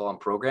protocol and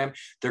program,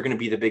 they're going to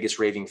be the biggest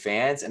raving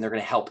fans, and they're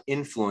going to help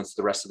influence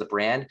the rest of the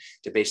brand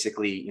to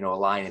basically,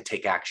 align and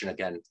take action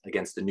again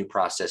against the new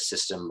process,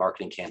 system,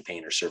 marketing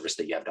campaign, or service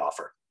that you have to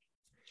offer.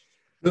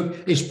 Look,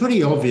 it's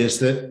pretty obvious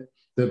that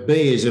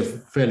B is a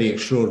fairly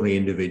extraordinary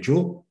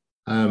individual.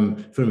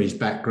 From his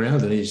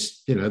background and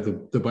his,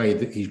 the way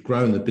that he's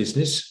grown the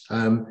business.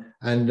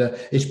 And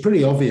it's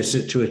pretty obvious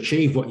that to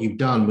achieve what you've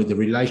done with the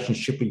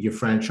relationship with your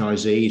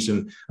franchisees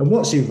and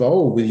what's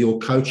evolved with your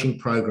coaching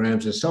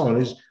programs and so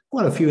on, is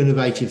quite a few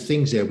innovative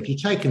things there, but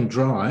you've taken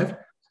drive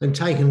and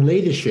taken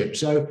leadership.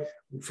 So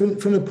from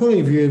the point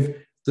of view of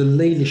the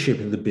leadership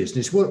of the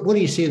business, what do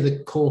you see are the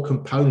core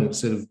components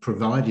that have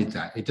provided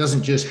that? It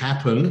doesn't just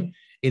happen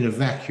in a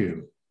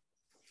vacuum.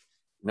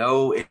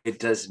 No, it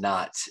does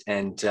not.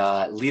 And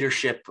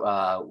leadership,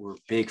 we're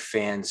big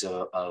fans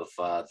of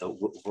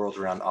the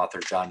world-renowned author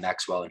John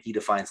Maxwell, and he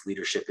defines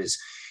leadership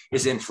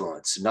as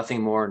influence,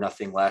 nothing more,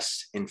 nothing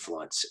less,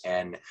 influence.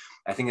 And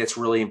I think that's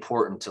really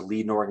important to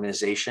lead an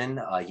organization.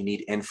 You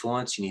need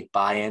influence, you need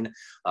buy-in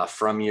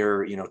from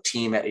your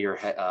team at your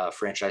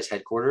franchise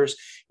headquarters.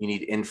 You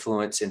need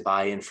influence and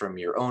buy-in from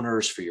your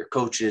owners, for your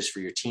coaches,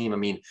 for your team. I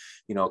mean,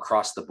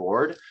 across the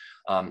board.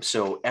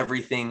 So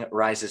everything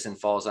rises and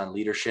falls on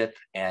leadership,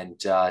 and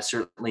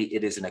certainly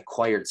it is an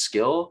acquired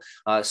skill.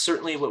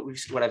 Certainly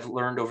what I've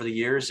learned over the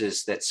years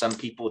is that some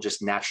people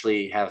just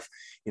naturally have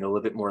a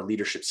little bit more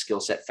leadership skill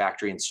set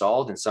factory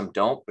installed, and some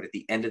don't. But at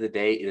the end of the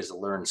day, it is a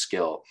learned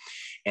skill,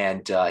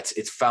 and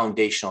it's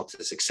foundational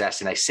to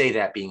success. And I say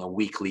that being a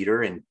weak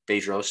leader, and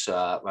Bedros,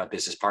 my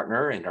business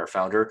partner and our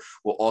founder,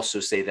 will also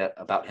say that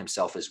about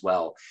himself as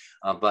well.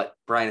 But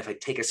Brian, if I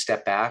take a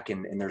step back,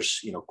 and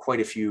there's quite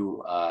a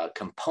few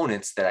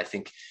components that I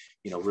think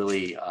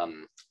really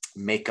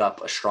make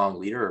up a strong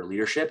leader or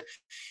leadership.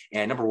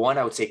 And number one,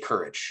 I would say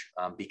courage,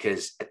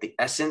 because at the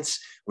essence,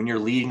 when you're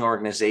leading an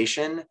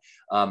organization,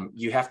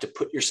 you have to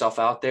put yourself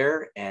out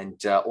there, and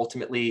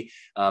ultimately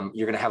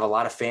you're going to have a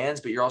lot of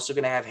fans, but you're also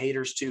going to have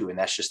haters too. And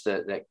that's just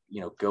that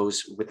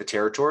goes with the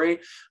territory.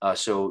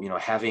 So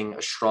having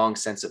a strong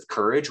sense of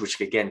courage, which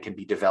again can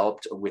be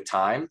developed with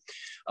time.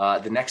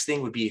 The next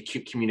thing would be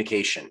acute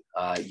communication.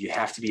 You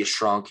have to be a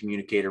strong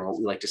communicator. And what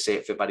we like to say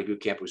at Fit Body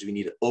Bootcamp is we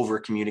need to over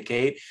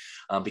communicate,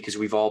 because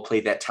we've all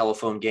played that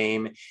telephone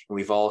game, and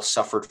we've all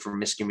suffered from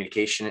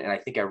miscommunication. And I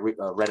think I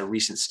read a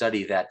recent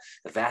study that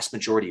the vast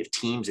majority of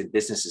teams and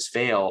businesses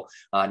fail,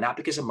 not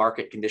because of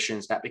market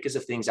conditions, not because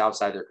of things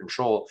outside their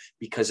control,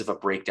 because of a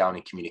breakdown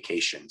in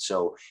communication.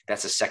 So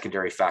that's a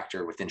secondary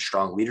factor within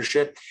strong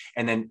leadership.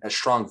 And then a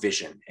strong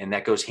vision, and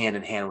that goes hand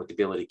in hand with the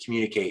ability to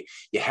communicate.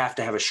 You have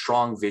to have a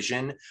strong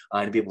vision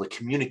and be able to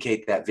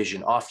communicate that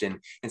vision often.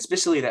 And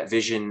specifically that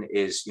vision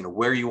is,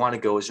 where you want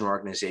to go as an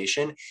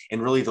organization,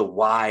 and really the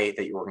why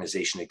that your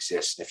organization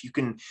exists. And if you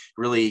can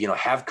really,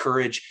 have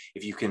courage,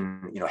 if you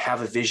can,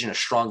 have a vision, a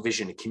strong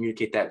vision, and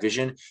communicate that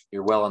vision,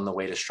 you're well on the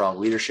way to strong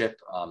leadership.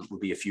 Would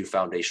be a few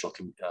foundational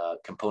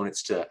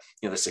components to,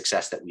 the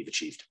success that we've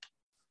achieved.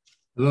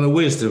 A lot of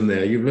wisdom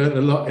there. You've learned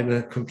a lot in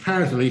a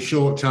comparatively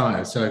short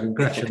time. So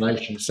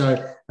congratulations.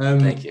 So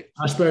thank you.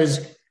 I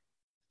suppose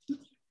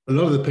a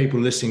lot of the people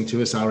listening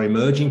to us are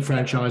emerging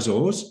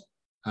franchisors,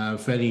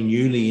 fairly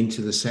newly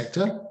into the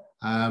sector.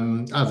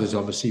 Others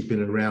obviously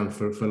been around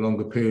for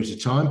longer periods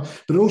of time,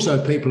 but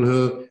also people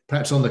who are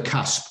perhaps on the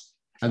cusp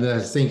and they're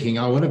thinking,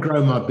 I want to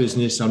grow my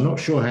business. I'm not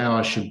sure how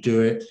I should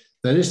do it.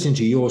 They're listening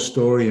to your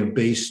story and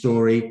B's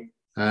story.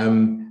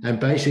 And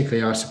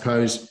basically, I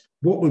suppose,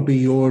 what would be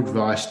your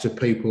advice to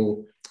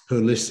people who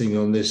are listening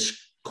on this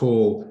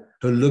call,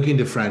 who are looking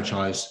to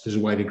franchise as a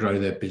way to grow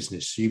their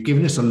business? You've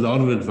given us a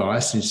lot of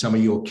advice in some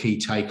of your key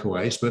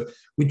takeaways, but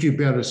would you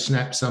be able to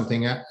snap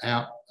something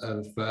out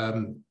of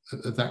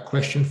that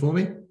question for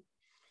me?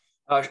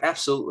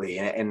 Absolutely.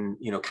 And,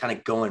 you know, kind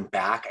of going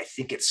back, I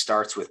think it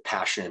starts with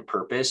passion and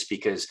purpose,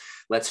 because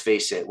let's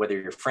face it,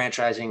 whether you're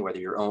franchising, whether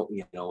you're own,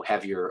 you know,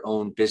 have your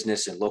own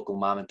business and local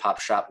mom and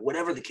pop shop,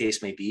 whatever the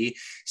case may be,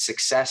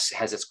 success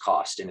has its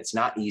cost and it's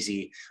not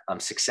easy.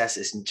 Success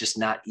is just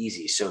not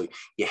easy. So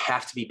you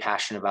have to be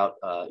passionate about,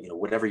 you know,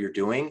 whatever you're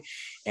doing.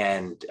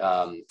 And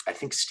I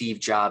think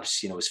Steve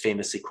Jobs, you know, was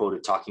famously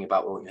quoted talking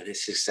about, well, you know,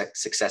 this is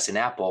success in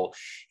Apple.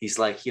 He's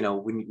like, you know,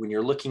 when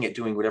you're looking at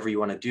doing whatever you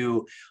want to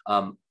do,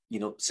 you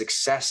know,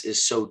 success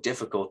is so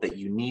difficult that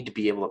you need to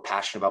be able to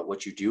passionate about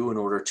what you do in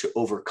order to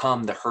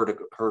overcome the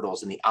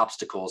hurdles and the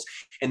obstacles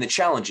and the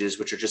challenges,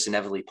 which are just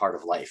inevitably part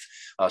of life.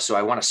 So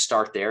I want to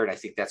start there. And I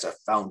think that's a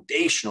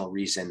foundational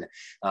reason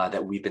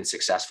that we've been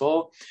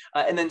successful.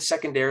 And then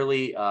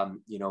secondarily,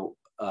 you know,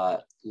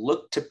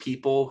 look to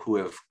people who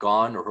have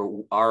gone or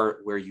who are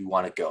where you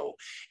want to go,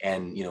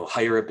 and, you know,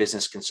 hire a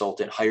business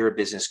consultant, hire a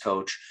business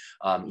coach,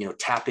 you know,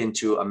 tap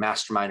into a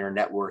mastermind or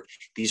network.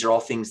 These are all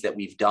things that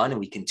we've done and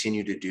we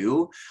continue to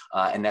do.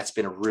 And that's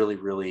been a really,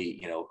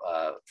 really, you know,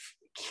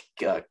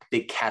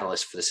 big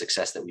catalyst for the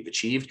success that we've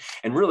achieved.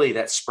 And really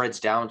that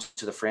spreads down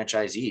to the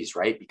franchisees,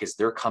 right? Because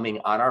they're coming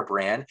on our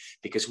brand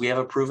because we have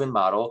a proven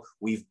model.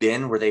 We've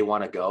been where they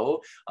want to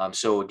go.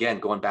 So again,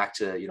 going back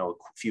to, you know,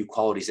 a few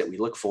qualities that we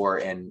look for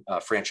in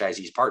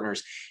franchisees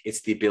partners,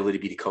 it's the ability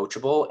to be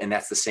coachable. And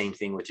that's the same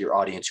thing with your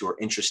audience who are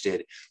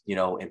interested, you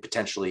know, in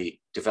potentially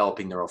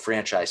developing their own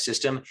franchise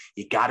system.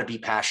 You got to be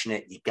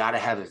passionate. You got to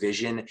have a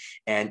vision,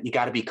 and you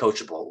got to be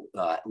coachable.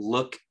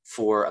 Look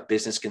for a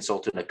business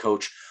consultant, a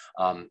coach,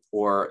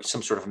 or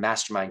some sort of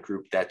mastermind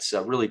group that's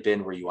really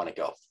been where you want to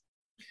go.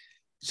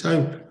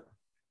 So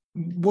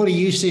what do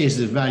you see as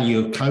the value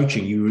of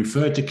coaching? You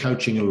referred to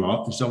coaching a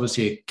lot. It's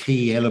obviously a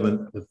key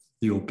element of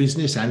your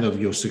business and of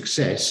your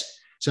success.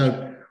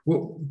 So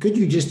could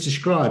you just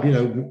describe, you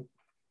know,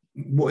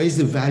 what is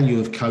the value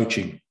of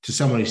coaching to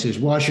someone who says,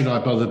 why should I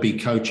bother be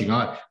coaching?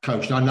 I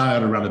know how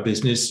to run a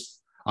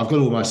business. I've got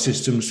all my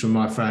systems from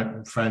my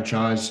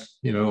franchise,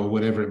 you know, or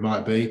whatever it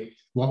might be.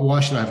 Why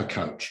should I have a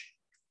coach?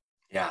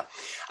 Yeah,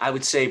 I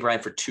would say,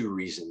 Brian, for two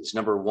reasons.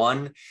 Number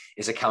one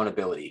is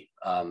accountability,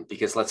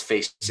 because let's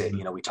face it,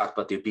 you know, we talked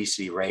about the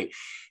obesity rate.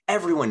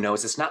 Everyone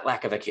knows it's not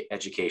lack of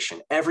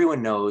education.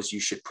 Everyone knows you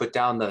should put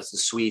down the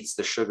sweets,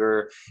 the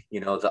sugar, you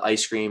know, the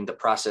ice cream, the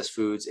processed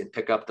foods, and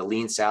pick up the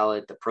lean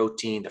salad, the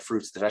protein, the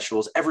fruits, the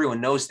vegetables.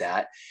 Everyone knows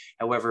that.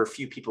 However,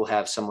 few people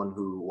have someone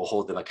who will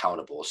hold them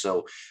accountable.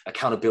 So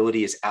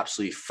accountability is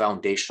absolutely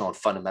foundational and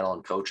fundamental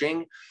in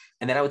coaching.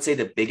 And then I would say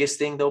the biggest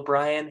thing, though,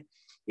 Brian,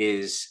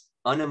 is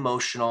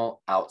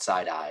unemotional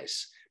outside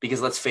eyes. Because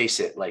let's face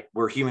it, like,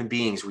 we're human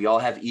beings. We all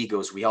have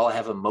egos. We all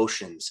have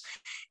emotions.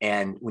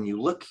 And when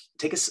you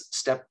take a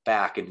step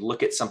back and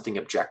look at something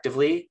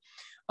objectively,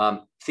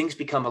 things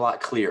become a lot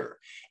clearer.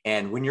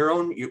 And when you're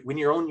in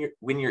your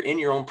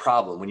own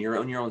problem, when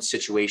you're in your own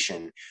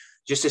situation,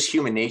 just as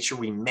human nature,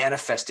 we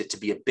manifest it to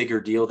be a bigger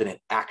deal than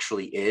it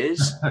actually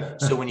is.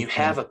 So when you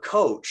have a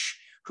coach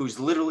who's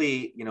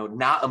literally, you know,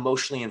 not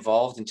emotionally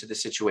involved into the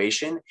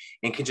situation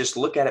and can just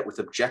look at it with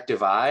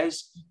objective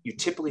eyes, you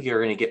typically are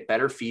going to get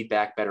better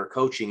feedback, better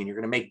coaching, and you're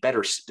going to make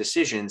better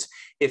decisions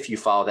if you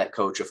follow that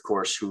coach, of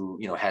course, who,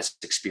 you know, has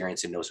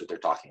experience and knows what they're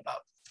talking about.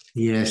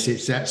 Yes,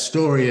 it's that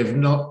story of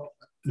not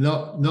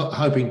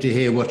hoping to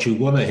hear what you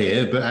want to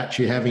hear, but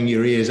actually having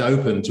your ears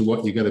open to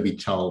what you're going to be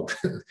told.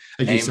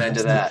 Amen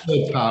to that.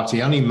 Third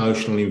party,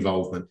 unemotional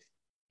involvement.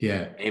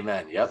 Yeah.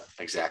 Amen. Yep,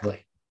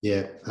 exactly.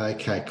 Yeah.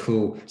 Okay,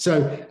 cool.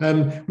 So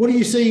what do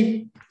you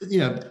see? You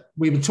know,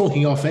 we were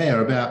talking off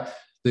air about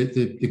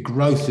the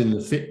growth in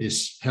the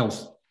fitness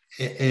health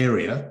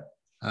area.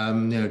 You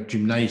know,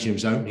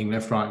 gymnasiums opening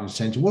left, right, and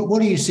centre.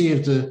 What do you see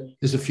as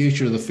the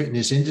future of the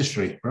fitness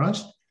industry,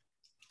 Bryce?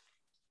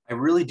 I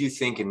really do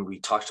think, and we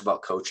talked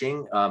about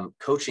coaching,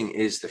 coaching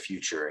is the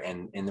future.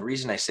 And the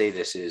reason I say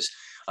this is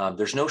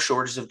there's no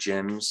shortage of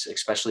gyms,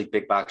 especially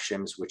big box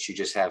gyms, which you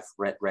just have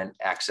rent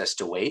access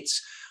to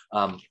weights.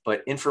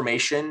 But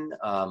information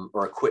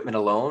or equipment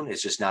alone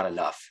is just not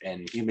enough.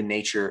 And human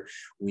nature,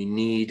 we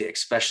need,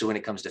 especially when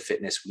it comes to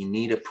fitness, we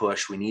need a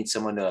push. We need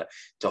someone to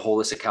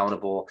hold us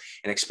accountable.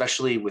 And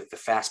especially with the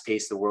fast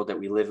pace of the world that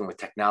we live in with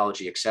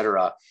technology, et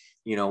cetera,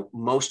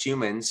 most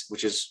humans,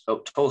 which is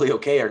totally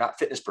okay, are not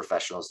fitness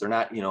professionals. They're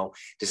not,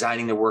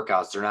 designing their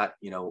workouts. They're not,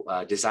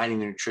 designing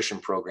their nutrition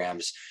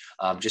programs,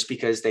 just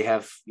because they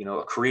have,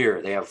 a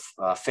career, they have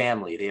a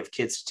family, they have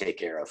kids to take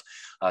care of.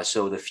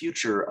 So the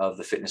future of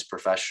the fitness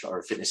professional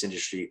or fitness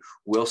industry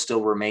will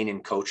still remain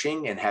in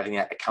coaching and having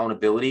that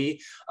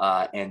accountability.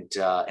 And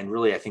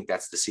really, I think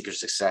that's the secret to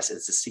success.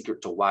 It's the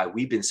secret to why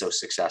we've been so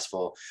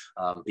successful.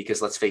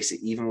 Because let's face it,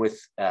 even with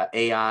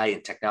AI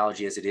and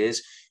technology as it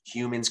is,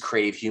 humans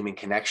crave human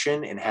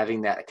connection, and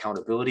having that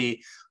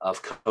accountability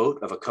of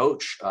a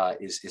coach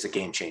is a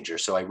game changer.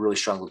 So I really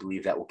strongly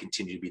believe that will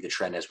continue to be the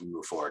trend as we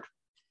move forward.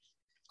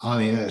 I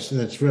mean,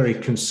 that's very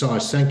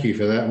concise. Thank you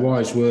for that.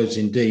 Wise words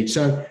indeed.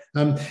 So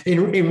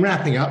in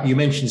wrapping up, you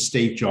mentioned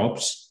Steve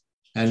Jobs,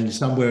 and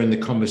somewhere in the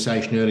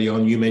conversation early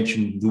on, you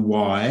mentioned the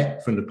why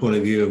from the point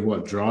of view of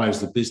what drives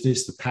the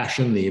business, the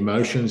passion, the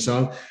emotion, and so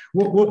on.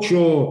 What's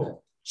your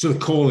sort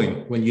of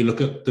calling when you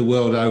look at the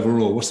world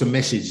overall? What's the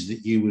message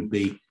that you would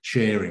be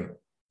sharing?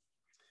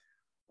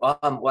 Well,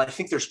 I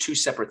think there's two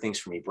separate things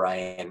for me,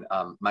 Brian.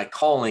 My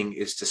calling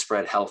is to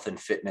spread health and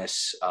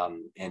fitness,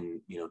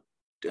 and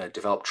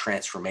develop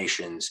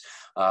transformations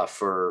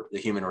for the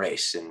human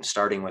race, and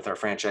starting with our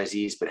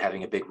franchisees, but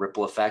having a big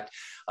ripple effect.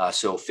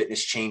 So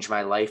fitness changed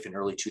my life in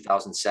early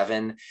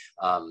 2007.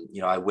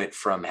 I went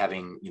from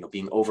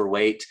being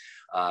overweight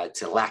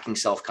to lacking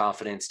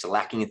self-confidence, to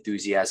lacking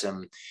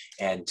enthusiasm.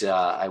 And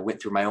I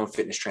went through my own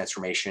fitness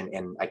transformation,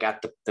 and I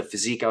got the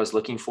physique I was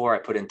looking for. I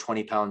put in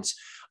 20 pounds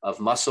of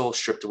muscle,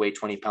 stripped away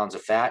 20 pounds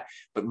of fat.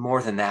 But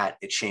more than that,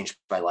 it changed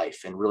my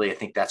life. And really, I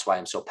think that's why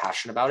I'm so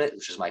passionate about it,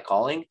 which is my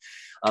calling.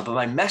 But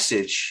my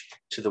message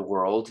to the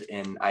world,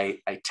 and I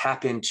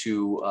tap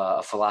into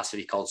a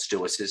philosophy called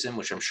Stoicism,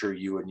 which I'm sure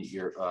you and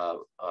your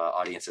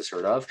audience has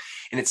heard of.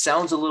 And it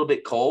sounds a little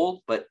bit cold,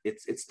 but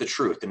it's the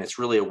truth. And it's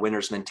really a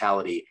winner's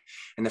mentality.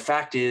 And the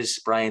fact is,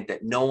 Brian,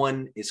 that no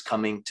one is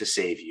coming to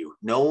save you.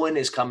 No one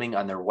is coming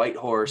on their white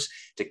horse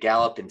to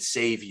gallop and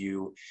save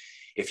you.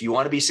 If you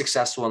want to be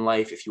successful in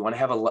life, if you want to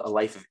have a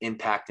life of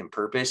impact and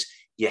purpose,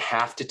 you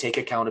have to take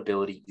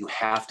accountability. You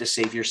have to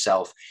save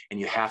yourself, and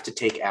you have to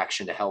take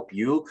action to help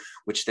you,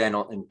 which then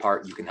in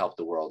part you can help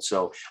the world.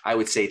 So I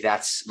would say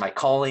that's my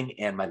calling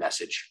and my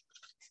message.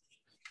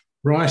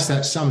 Bryce,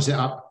 that sums it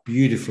up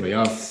beautifully.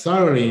 I've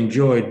thoroughly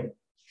enjoyed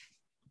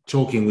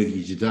talking with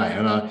you today.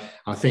 And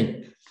I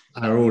think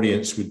our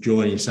audience would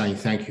join in saying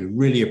thank you.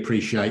 Really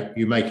appreciate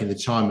you making the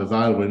time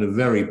available in a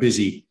very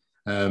busy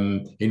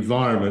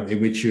environment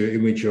in which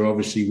you're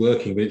obviously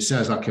working, but it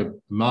sounds like a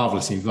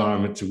marvelous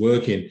environment to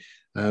work in.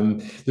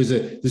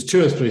 There's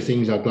two or three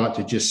things I'd like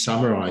to just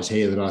summarize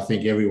here that I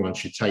think everyone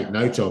should take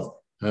note of.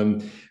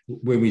 When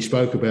we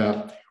spoke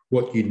about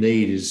what you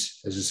need as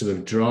a sort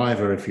of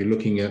driver, if you're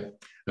looking at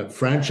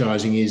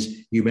franchising,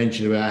 is you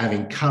mentioned about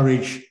having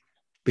courage,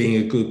 being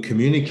a good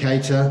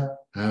communicator,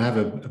 have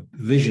a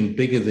vision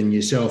bigger than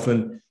yourself,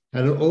 and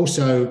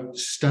also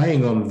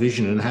staying on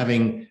vision and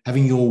having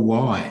your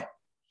why.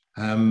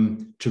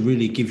 To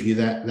really give you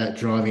that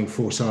driving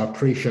force. So I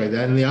appreciate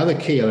that. And the other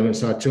key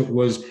elements I took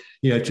was,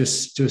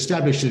 just to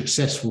establish a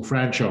successful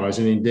franchise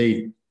and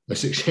indeed a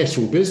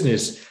successful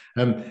business,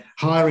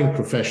 hiring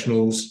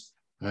professionals,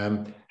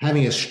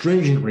 having a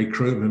stringent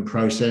recruitment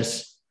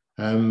process,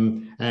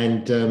 and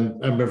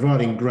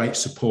providing great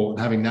support,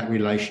 and having that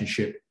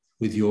relationship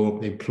with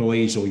your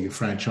employees or your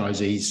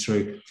franchisees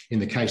through, in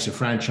the case of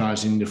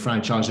franchising, the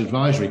Franchise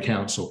Advisory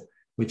Council,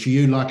 which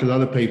you, like a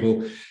lot of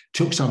people,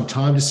 took some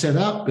time to set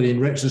up, but in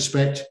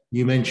retrospect,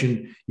 you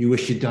mentioned you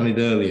wish you'd done it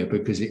earlier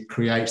because it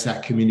creates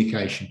that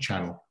communication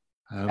channel.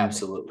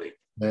 Absolutely.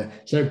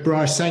 So,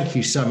 Bryce, thank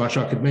you so much.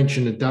 I could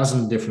mention a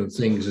dozen different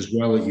things as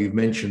well that you've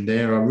mentioned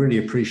there. I really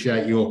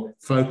appreciate your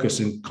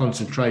focus and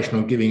concentration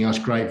on giving us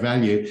great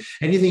value.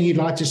 Anything you'd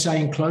like to say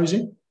in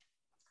closing?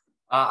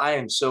 I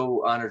am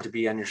so honored to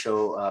be on your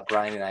show,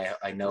 Brian, and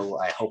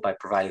I hope I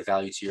provided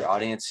value to your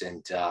audience,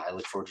 and I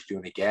look forward to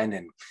doing it again.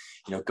 And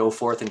go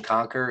forth and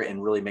conquer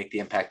and really make the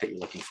impact that you're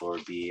looking for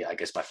would be, I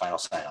guess, my final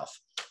sign off.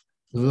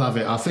 Love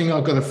it. I think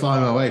I've got to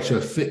find my way to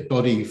a fit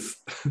body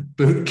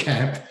boot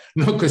camp,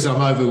 not because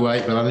I'm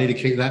overweight, but I need to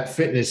keep that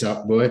fitness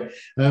up, boy.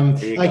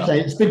 Okay,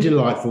 it's been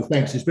delightful.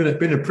 Thanks. It's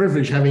been a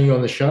privilege having you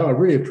on the show. I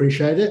really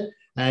appreciate it,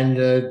 and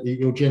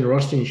your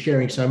generosity in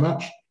sharing so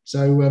much.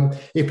 So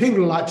if people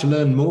would like to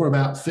learn more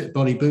about Fit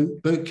Body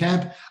Boot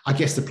Camp, I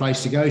guess the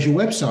place to go is your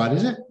website,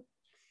 is it?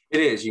 It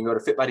is. You can go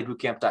to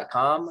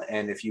fitbodybootcamp.com.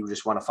 And if you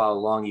just want to follow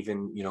along,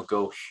 even,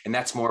 go, and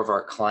that's more of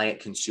our client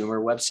consumer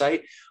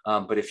website.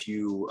 But if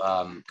you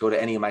go to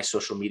any of my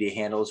social media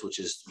handles, which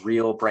is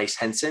Real Bryce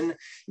Henson,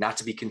 not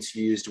to be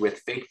confused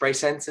with Fake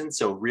Bryce Henson.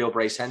 So Real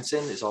Bryce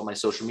Henson is all my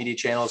social media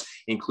channels,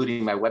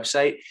 including my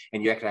website.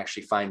 And you can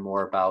actually find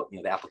more about,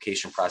 the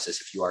application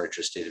process if you are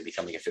interested in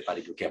becoming a Fit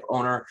Body Bootcamp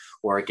owner.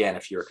 Or again,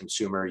 if you're a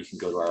consumer, you can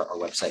go to our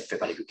website,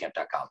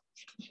 fitbodybootcamp.com.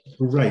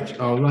 Great.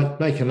 I'll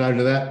make a note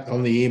of that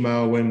on the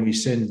email when we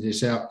send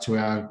this out to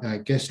our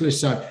guest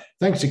list. So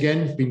thanks again.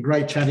 It's been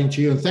great chatting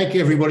to you. And thank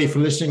you, everybody, for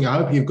listening. I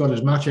hope you've got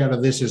as much out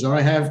of this as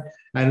I have,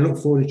 and look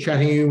forward to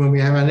chatting to you when we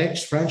have our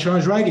next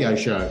Franchise Radio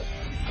Show.